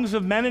in tongues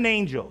of men and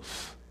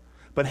angels,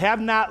 but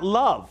have not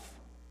love,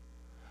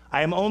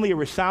 I am only a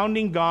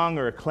resounding gong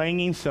or a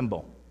clanging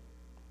cymbal.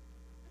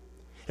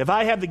 If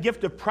I have the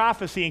gift of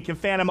prophecy and can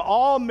fathom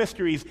all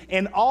mysteries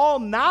and all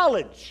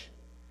knowledge,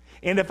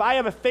 and if I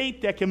have a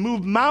faith that can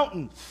move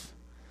mountains,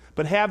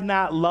 but have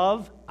not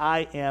love,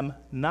 I am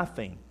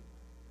nothing.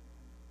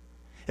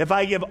 If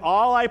I give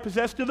all I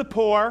possess to the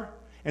poor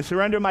and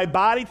surrender my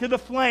body to the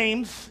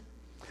flames,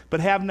 but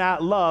have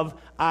not love,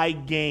 I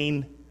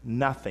gain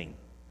nothing.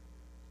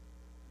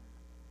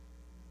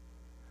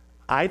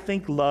 I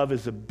think love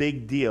is a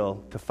big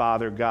deal to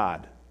Father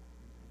God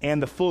and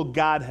the full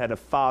Godhead of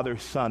Father,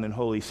 Son, and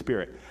Holy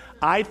Spirit.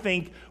 I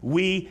think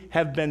we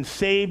have been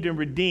saved and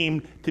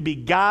redeemed to be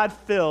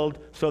God-filled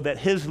so that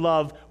His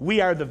love,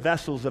 we are the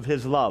vessels of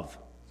His love.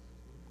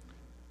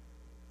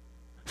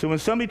 So when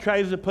somebody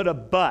tries to put a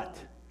but,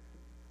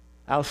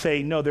 I'll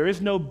say, no, there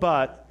is no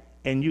but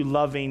in you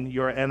loving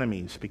your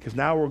enemies, because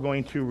now we're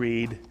going to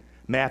read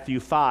Matthew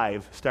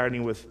 5,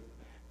 starting with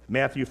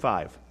Matthew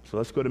 5. So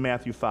let's go to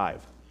Matthew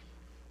 5.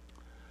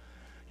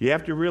 You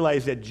have to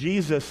realize that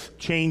Jesus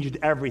changed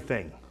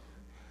everything.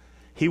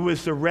 He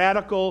was the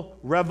radical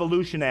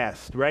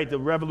revolutionist, right? The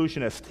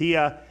revolutionist.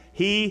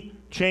 He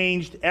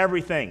changed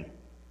everything.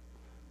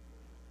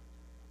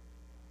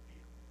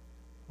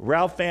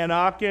 Ralph Van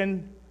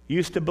Auken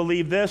used to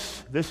believe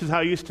this. This is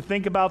how he used to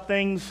think about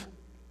things.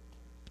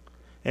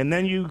 And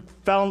then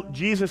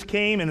Jesus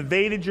came and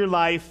invaded your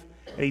life,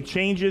 and He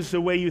changes the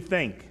way you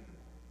think.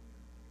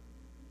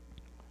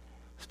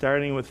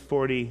 Starting with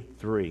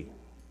 43.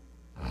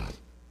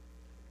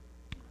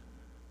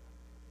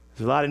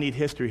 There's a lot of neat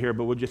history here,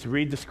 but we'll just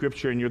read the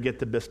scripture and you'll get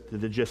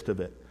the gist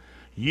of it.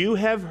 You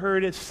have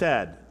heard it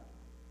said,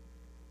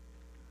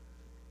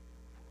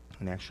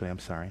 and actually, I'm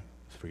sorry,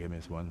 forgive me,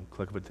 it's one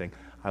click of a thing.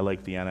 I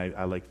like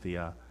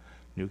the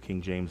New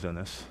King James on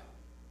this.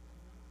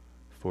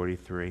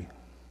 43.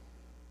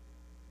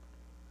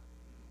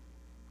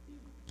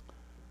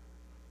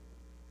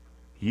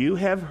 You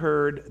have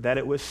heard that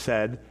it was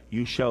said,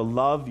 you shall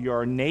love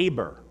your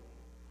neighbor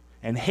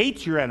and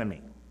hate your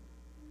enemy.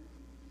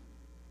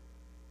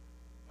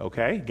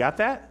 Okay, got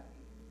that?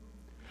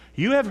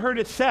 You have heard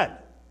it said.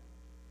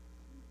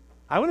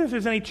 I wonder if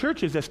there's any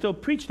churches that still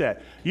preach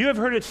that. You have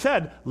heard it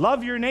said,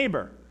 love your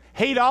neighbor.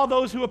 Hate all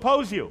those who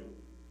oppose you.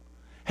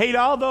 Hate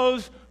all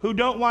those who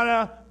don't want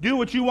to do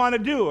what you want to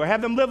do or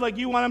have them live like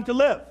you want them to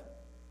live.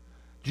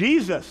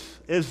 Jesus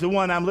is the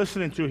one I'm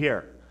listening to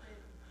here.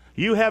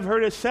 You have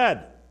heard it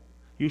said,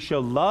 you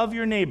shall love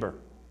your neighbor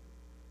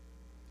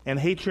and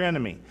hate your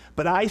enemy.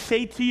 But I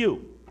say to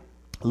you,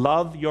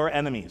 love your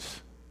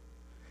enemies.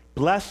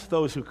 Bless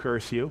those who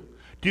curse you.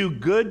 Do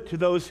good to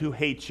those who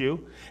hate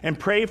you. And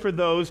pray for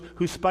those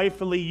who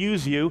spitefully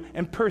use you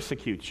and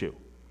persecute you.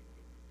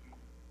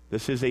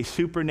 This is a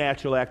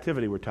supernatural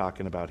activity we're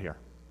talking about here.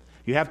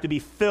 You have to be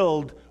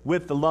filled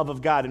with the love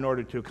of God in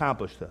order to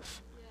accomplish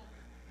this.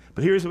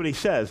 But here's what He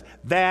says,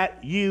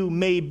 that you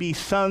may be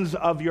sons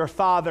of your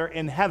Father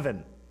in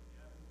heaven.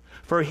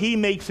 For He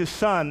makes His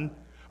sun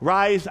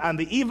rise on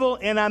the evil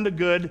and on the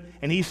good,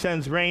 and He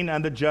sends rain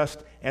on the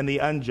just and the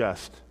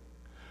unjust.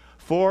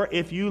 For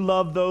if you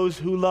love those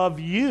who love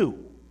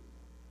you,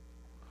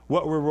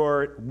 what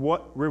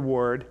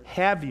reward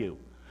have you?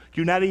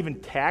 Do not even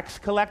tax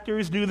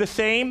collectors do the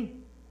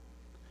same?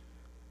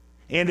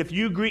 And if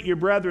you greet your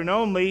brethren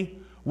only,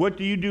 what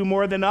do you do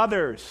more than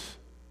others?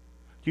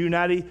 Do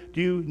not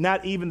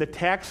even the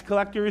tax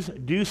collectors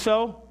do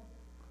so?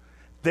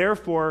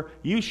 Therefore,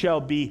 you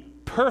shall be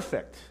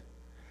perfect,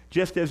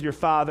 just as your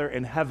Father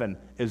in heaven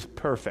is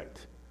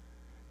perfect.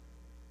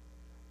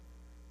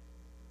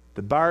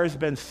 The bar has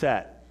been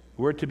set.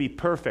 We're to be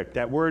perfect.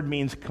 That word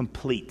means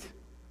complete.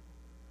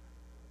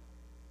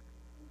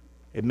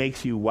 It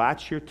makes you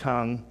watch your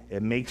tongue.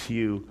 It makes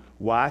you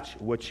watch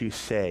what you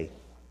say.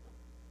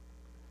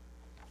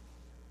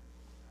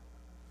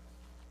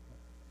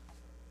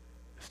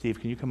 Steve,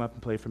 can you come up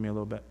and play for me a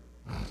little bit?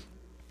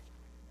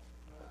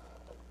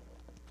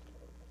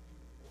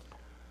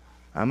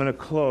 I'm going to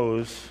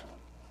close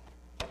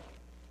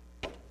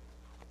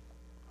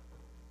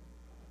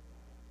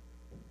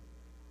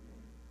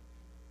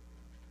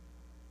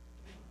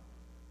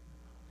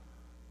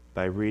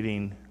by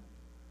reading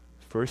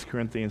 1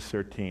 Corinthians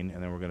 13,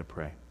 and then we're going to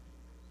pray.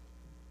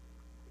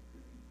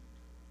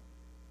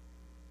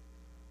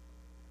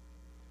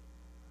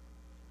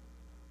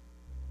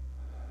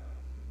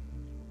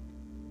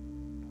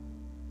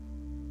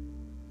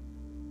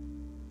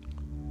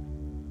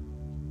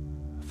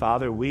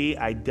 Father, we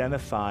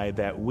identify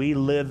that we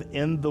live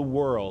in the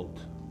world,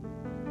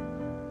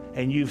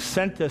 and you've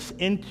sent us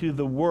into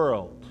the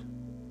world.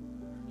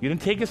 You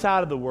didn't take us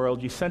out of the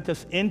world. You sent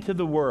us into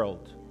the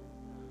world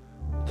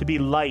to be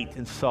light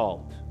and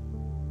salt.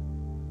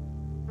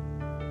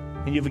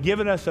 And you've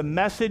given us a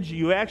message.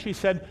 You actually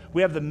said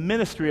we have the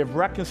ministry of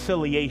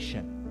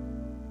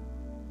reconciliation,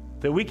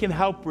 that we can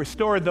help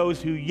restore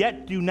those who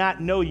yet do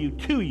not know you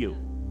to you.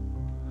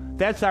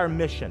 That's our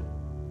mission.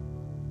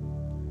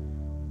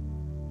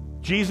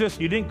 Jesus,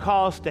 you didn't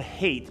call us to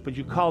hate, but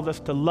you called us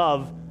to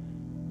love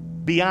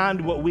beyond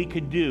what we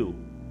could do,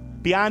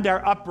 beyond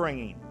our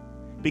upbringing,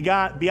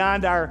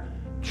 beyond our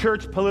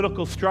church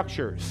political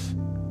structures.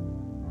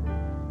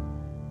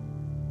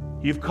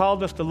 You've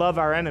called us to love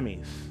our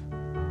enemies.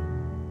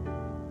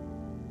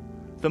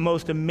 The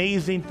most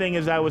amazing thing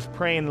as I was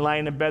praying and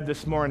lying in bed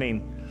this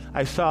morning,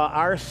 I saw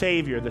our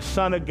Savior, the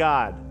Son of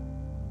God,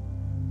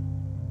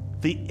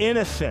 the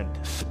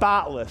innocent,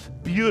 spotless,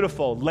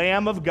 beautiful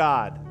Lamb of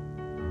God,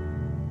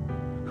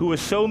 who was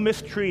so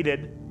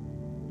mistreated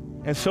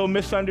and so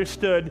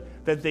misunderstood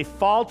that they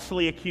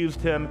falsely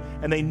accused him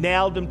and they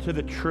nailed him to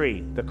the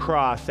tree, the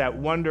cross, that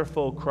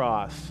wonderful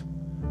cross.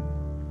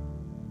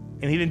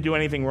 And he didn't do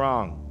anything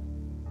wrong.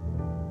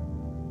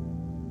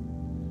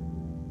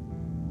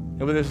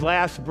 And with his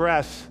last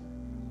breath,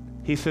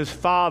 he says,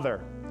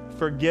 Father,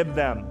 forgive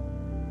them,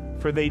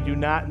 for they do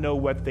not know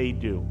what they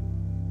do.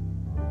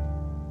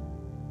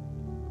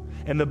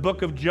 In the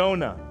book of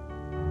Jonah,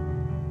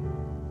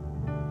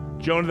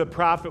 Jonah the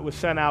prophet was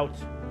sent out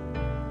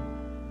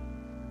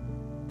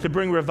to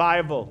bring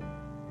revival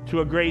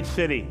to a great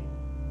city.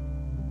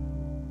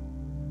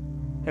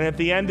 And at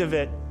the end of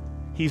it,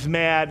 he's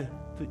mad.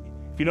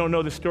 If you don't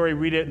know the story,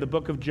 read it in the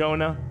book of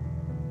Jonah.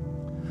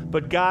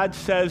 But God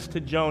says to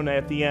Jonah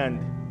at the end,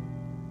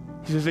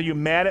 he says, are you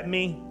mad at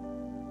me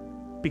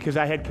because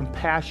I had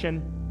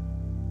compassion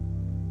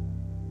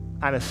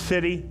on a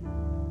city?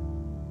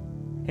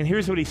 And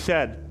here's what he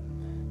said.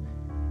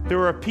 There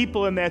were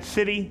people in that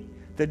city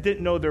that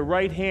didn't know their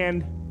right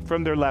hand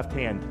from their left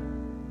hand.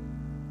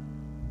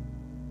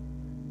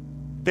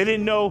 They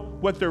didn't know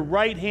what their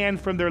right hand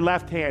from their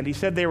left hand. He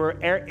said they were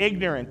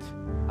ignorant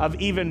of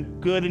even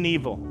good and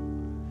evil.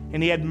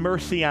 And he had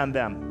mercy on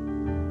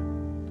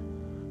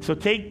them. So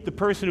take the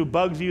person who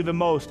bugs you the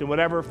most in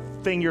whatever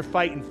thing you're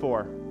fighting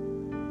for,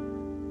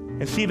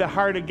 and see the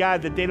heart of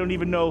God that they don't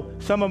even know.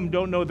 Some of them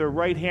don't know their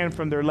right hand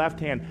from their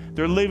left hand.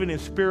 They're living in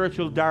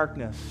spiritual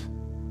darkness.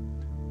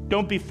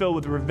 Don't be filled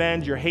with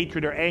revenge or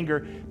hatred or anger.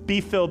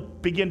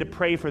 Begin to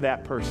pray for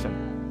that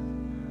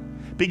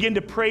person. Begin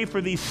to pray for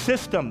these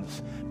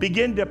systems.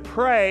 Begin to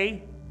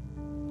pray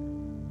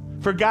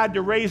for God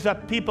to raise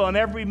up people on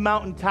every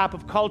mountaintop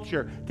of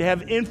culture to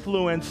have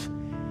influence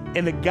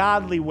in a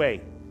godly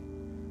way.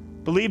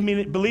 Believe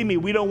me,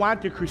 we don't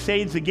want the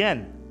Crusades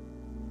again.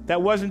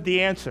 That wasn't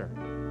the answer.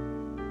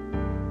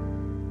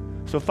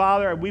 So,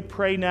 Father, we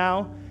pray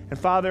now. And,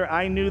 Father,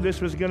 I knew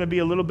this was going to be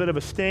a little bit of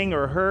a sting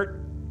or a hurt.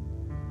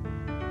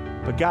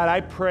 But, God, I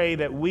pray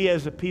that we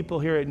as a people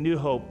here at New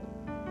Hope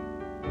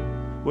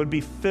would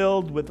be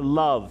filled with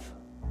love.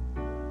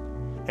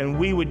 And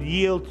we would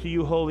yield to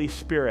you, Holy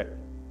Spirit.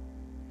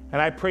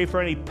 And I pray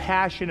for any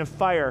passion and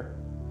fire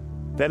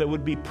that it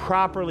would be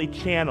properly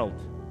channeled.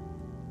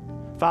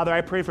 Father,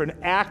 I pray for an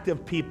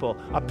active people,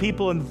 a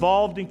people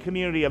involved in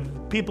community, a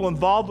people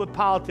involved with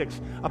politics,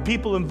 a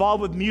people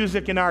involved with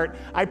music and art.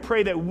 I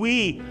pray that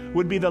we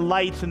would be the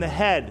lights in the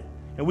head,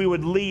 and we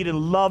would lead and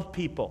love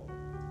people.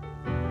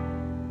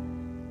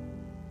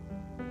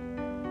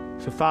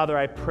 So, Father,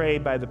 I pray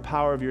by the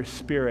power of your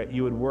Spirit,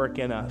 you would work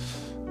in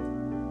us.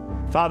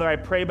 Father, I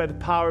pray by the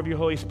power of your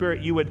Holy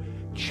Spirit, you would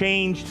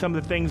change some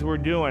of the things we're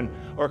doing,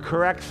 or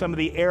correct some of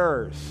the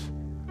errors,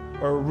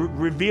 or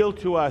reveal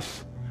to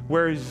us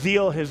where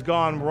zeal has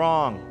gone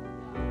wrong.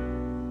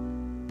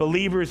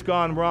 Believers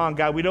gone wrong.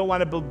 God, we don't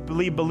want to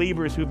believe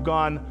believers who've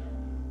gone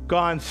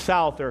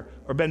south or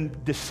been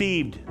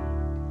deceived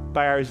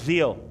by our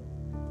zeal.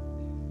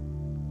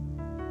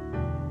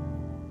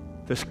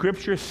 The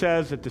scripture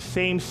says that the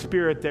same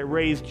Spirit that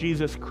raised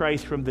Jesus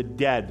Christ from the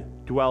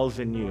dead dwells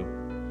in you.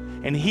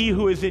 And he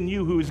who is in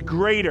you, who is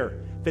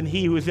greater than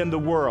he who is in the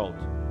world.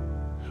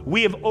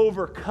 We have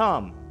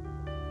overcome.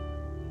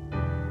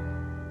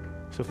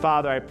 So,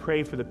 Father, I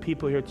pray for the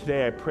people here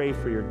today. I pray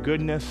for your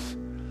goodness.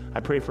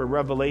 I pray for a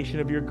revelation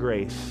of your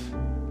grace.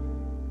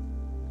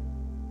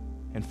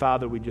 And,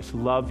 Father, we just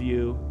love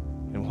you.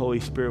 And, Holy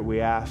Spirit, we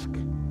ask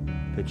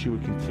that you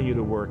would continue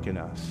to work in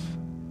us.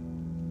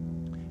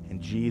 In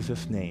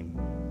Jesus' name,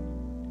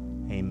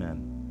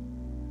 amen.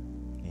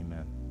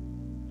 Amen.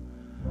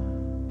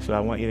 So I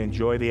want you to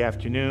enjoy the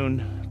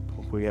afternoon.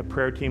 We have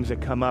prayer teams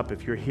that come up.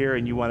 If you're here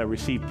and you want to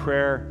receive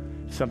prayer,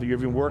 something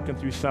you've been working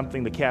through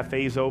something, the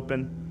cafe's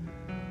open.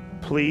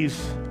 Please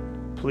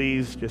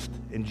just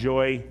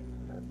enjoy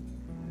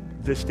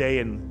this day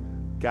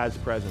in God's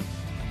presence.